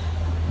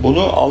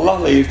bunu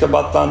Allah'la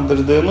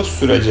irtibatlandırdığımız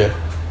sürece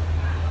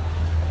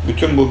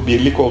bütün bu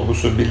birlik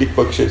olgusu, birlik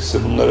bakış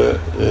açısı, bunları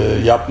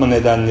yapma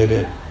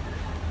nedenleri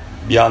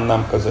bir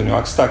anlam kazanıyor.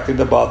 Aksi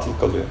takdirde batıl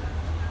kalıyor.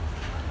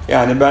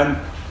 Yani ben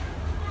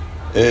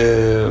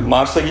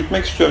Mars'a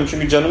gitmek istiyorum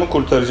çünkü canımı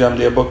kurtaracağım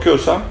diye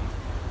bakıyorsam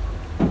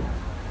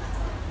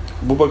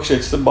bu bakış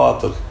açısı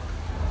batıl.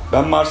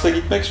 Ben Mars'a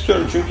gitmek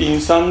istiyorum çünkü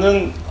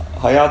insanlığın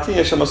hayatın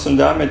yaşamasını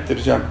devam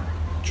ettireceğim.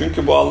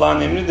 Çünkü bu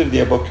Allah'ın emridir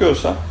diye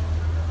bakıyorsam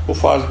bu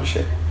farz bir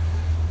şey.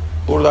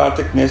 Burada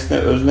artık nesne,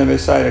 özne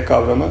vesaire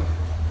kavramı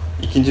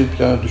ikinci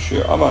plana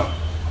düşüyor. Ama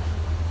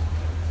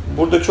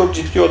burada çok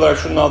ciddi olarak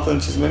şunun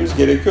altını çizmemiz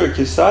gerekiyor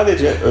ki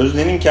sadece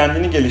öznenin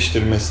kendini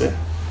geliştirmesi,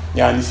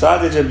 yani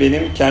sadece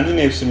benim kendi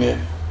nefsimi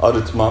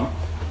arıtmam,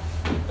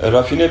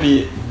 rafine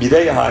bir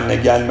birey haline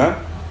gelmem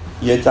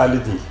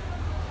yeterli değil.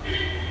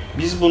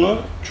 Biz bunu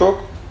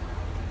çok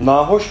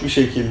nahoş bir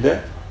şekilde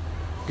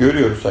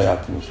görüyoruz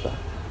hayatımızda.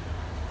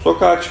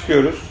 Sokağa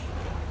çıkıyoruz.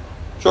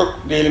 Çok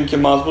diyelim ki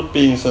mazbut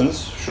bir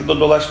insanız. Şurada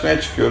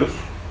dolaşmaya çıkıyoruz.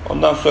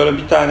 Ondan sonra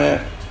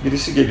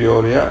birisi geliyor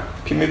oraya.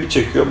 Pimi bir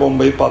çekiyor,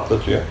 bombayı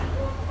patlatıyor.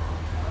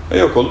 Ve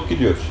yok olup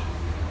gidiyoruz.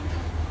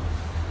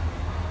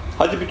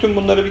 Hadi bütün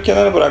bunları bir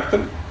kenara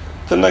bıraktım.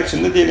 Tırnak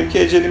içinde diyelim ki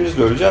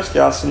ecelimizle öleceğiz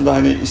ki aslında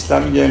hani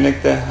İslami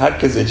gelenekte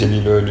herkes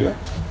eceliyle ölüyor.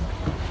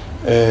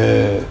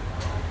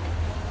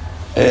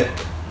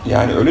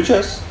 Yani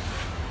öleceğiz.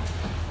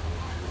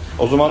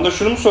 O zaman da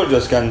şunu mu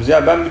soracağız kendimize?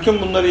 Ya ben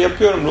bütün bunları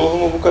yapıyorum,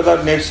 ruhumu bu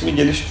kadar, nefsimi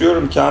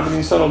geliştiriyorum, kamil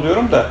insan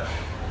oluyorum da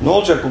ne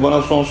olacak, bu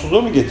bana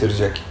sonsuzluğu mu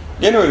getirecek?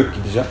 Gene ölüp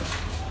gideceğim.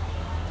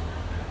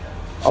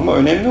 Ama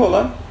önemli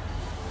olan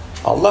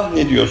Allah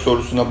ne diyor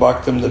sorusuna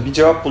baktığımda bir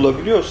cevap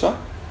bulabiliyorsam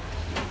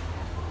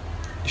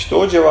işte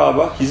o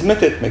cevaba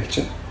hizmet etmek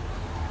için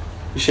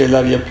bir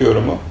şeyler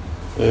yapıyorumu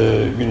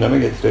gündeme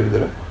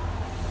getirebilirim.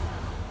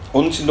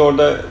 Onun için de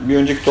orada bir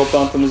önceki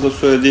toplantımızda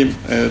söylediğim,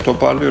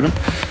 toparlıyorum.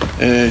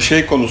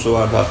 Şey konusu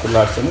vardı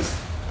hatırlarsanız.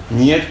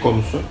 Niyet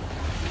konusu.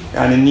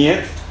 Yani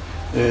niyet,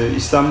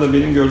 İslam'da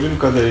benim gördüğüm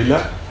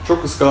kadarıyla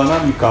çok ıskalanan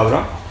bir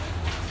kavram.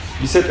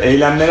 Biz hep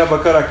eylemlere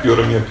bakarak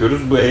yorum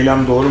yapıyoruz. Bu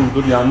eylem doğru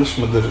mudur, yanlış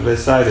mıdır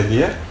vesaire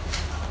diye.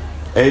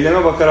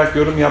 Eyleme bakarak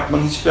yorum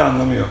yapmanın hiçbir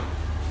anlamı yok.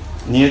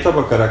 Niyete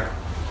bakarak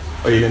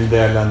eylemi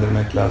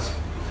değerlendirmek lazım.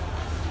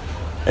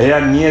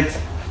 Eğer niyet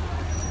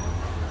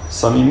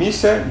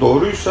samimiyse,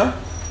 doğruysa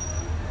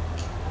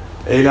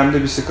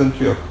eylemde bir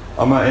sıkıntı yok.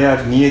 Ama eğer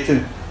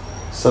niyetin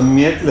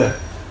samimiyetle,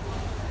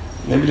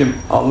 ne bileyim,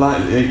 Allah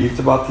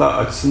irtibatla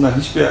açısından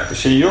hiçbir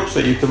şeyi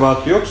yoksa,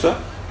 irtibatı yoksa,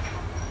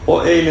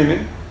 o eylemin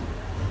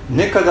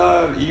ne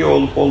kadar iyi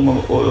olup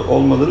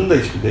olmadığının da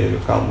hiçbir değeri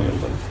kalmıyor.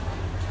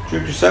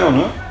 Çünkü sen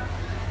onu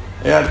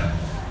eğer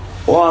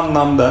o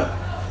anlamda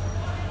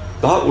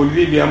daha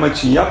ulvi bir amaç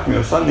için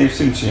yapmıyorsan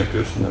nefsin için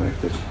yapıyorsun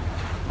demektir.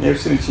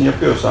 Nefsin için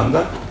yapıyorsan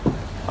da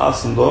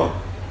aslında o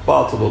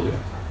batıl oluyor.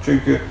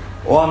 Çünkü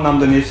o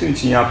anlamda nefsin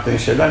için yaptığın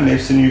şeyler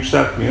nefsini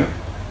yükseltmiyor,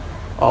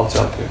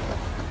 alçaltıyor.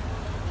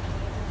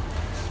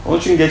 Onun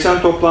için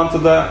geçen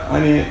toplantıda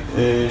hani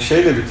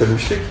şeyle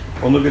bitirmiştik.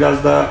 Onu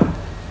biraz daha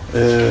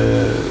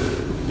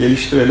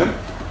geliştirelim.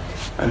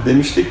 Yani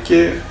demiştik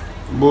ki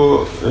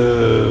bu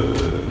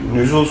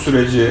nüzul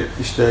süreci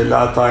işte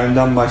la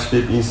tayyimden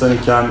başlayıp insanın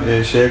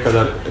şeye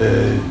kadar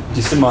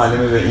cisim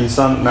alemi ve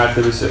insan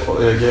mertebesi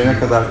gelene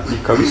kadar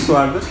bir kavis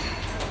vardır.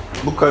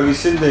 Bu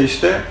kavisin de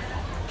işte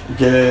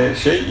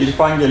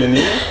irfan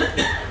geleneği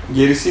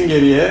gerisin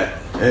geriye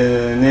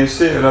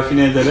nefsi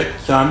rafine ederek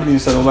kamil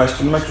insana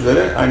ulaştırmak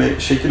üzere hani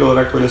şekil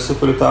olarak böyle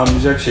sıfırı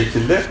tamamlayacak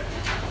şekilde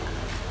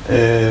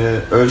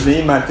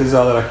özneyi merkeze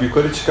alarak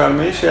yukarı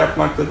çıkarmayı şey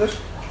yapmaktadır.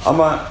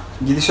 Ama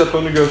gidişat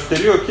onu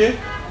gösteriyor ki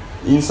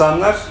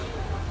insanlar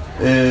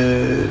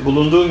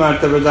bulunduğu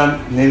mertebeden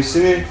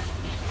nefsini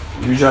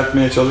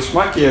yüceltmeye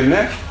çalışmak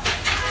yerine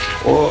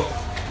o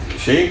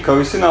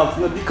kavisin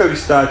altında bir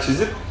kavis daha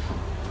çizip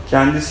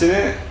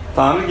kendisini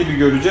Tanrı gibi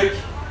görecek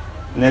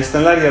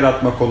nesneler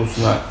yaratma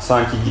konusuna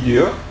sanki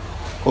gidiyor.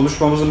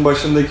 Konuşmamızın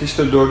başındaki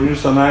işte 4.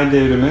 sanayi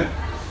devrimi,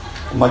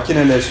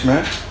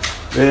 makineleşme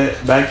ve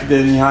belki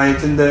de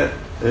nihayetinde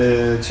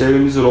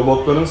çevremizi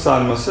robotların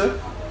sarması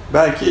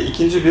belki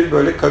ikinci bir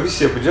böyle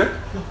kavis yapacak.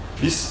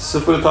 Biz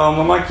sıfırı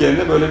tamamlamak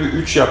yerine böyle bir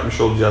 3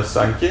 yapmış olacağız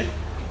sanki.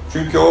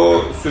 Çünkü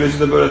o süreci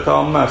de böyle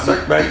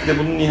tamamlarsak belki de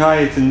bunun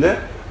nihayetinde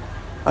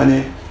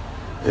hani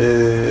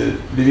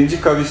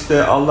birinci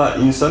kaviste Allah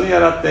insanı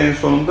yarattı en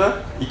sonunda,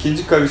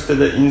 ikinci kaviste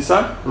de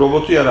insan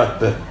robotu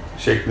yarattı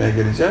şekline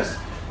geleceğiz.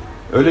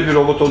 Öyle bir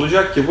robot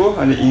olacak ki bu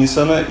hani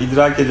insanı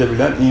idrak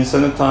edebilen,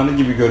 insanı Tanrı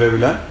gibi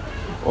görebilen,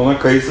 ona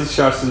kayıtsız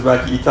şartsız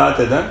belki itaat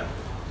eden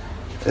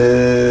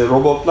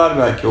robotlar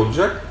belki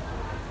olacak.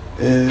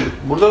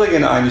 Burada da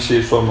gene aynı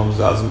şeyi sormamız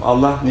lazım.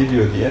 Allah ne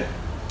diyor diye.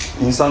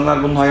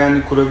 İnsanlar bunun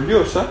hayalini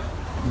kurabiliyorsa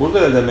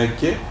burada da demek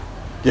ki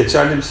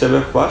geçerli bir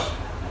sebep var.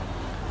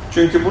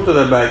 Çünkü burada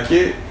da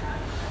belki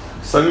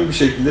samimi bir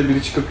şekilde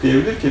biri çıkıp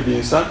diyebilir ki bir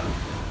insan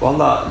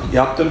vallahi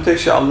yaptığım tek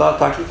şey Allah'a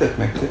taklit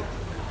etmekti.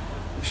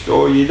 İşte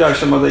o 7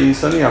 aşamada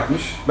insanı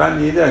yapmış. Ben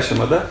 7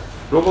 aşamada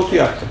robotu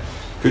yaptım.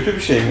 Kötü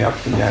bir şey mi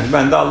yaptım yani?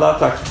 Ben de Allah'a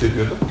taklit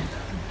ediyordum.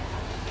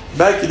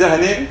 Belki de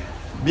hani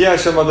bir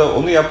aşamada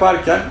onu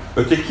yaparken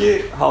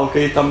öteki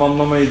halkayı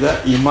tamamlamayı da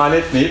ihmal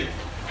etmeyip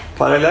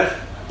paralel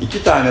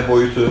 2 tane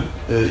boyutu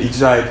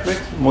icra etmek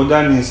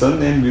modern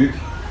insanın en büyük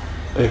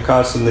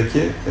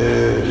karşısındaki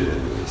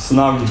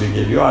sınav gibi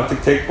geliyor.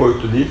 Artık tek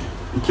boyutlu değil,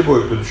 2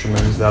 boyutlu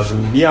düşünmemiz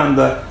lazım. Bir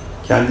yanda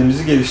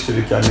kendimizi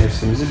geliştirirken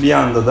nefsimizi, bir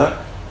yanda da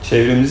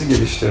çevremizi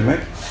geliştirmek.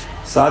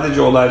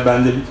 Sadece olay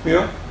bende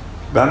bitmiyor.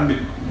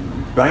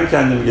 Ben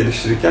kendimi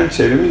geliştirirken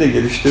çevremi de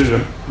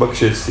geliştiririm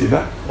bakış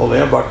açısıyla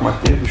olaya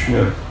bakmak diye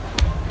düşünüyorum.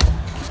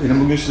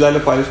 Benim bugün sizlerle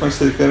paylaşmak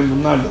istediklerim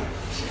bunlardı.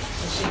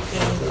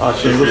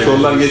 Aklınıza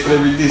sorular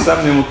getirebildiysem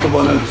ne mutlu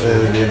bana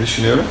diye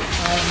düşünüyorum.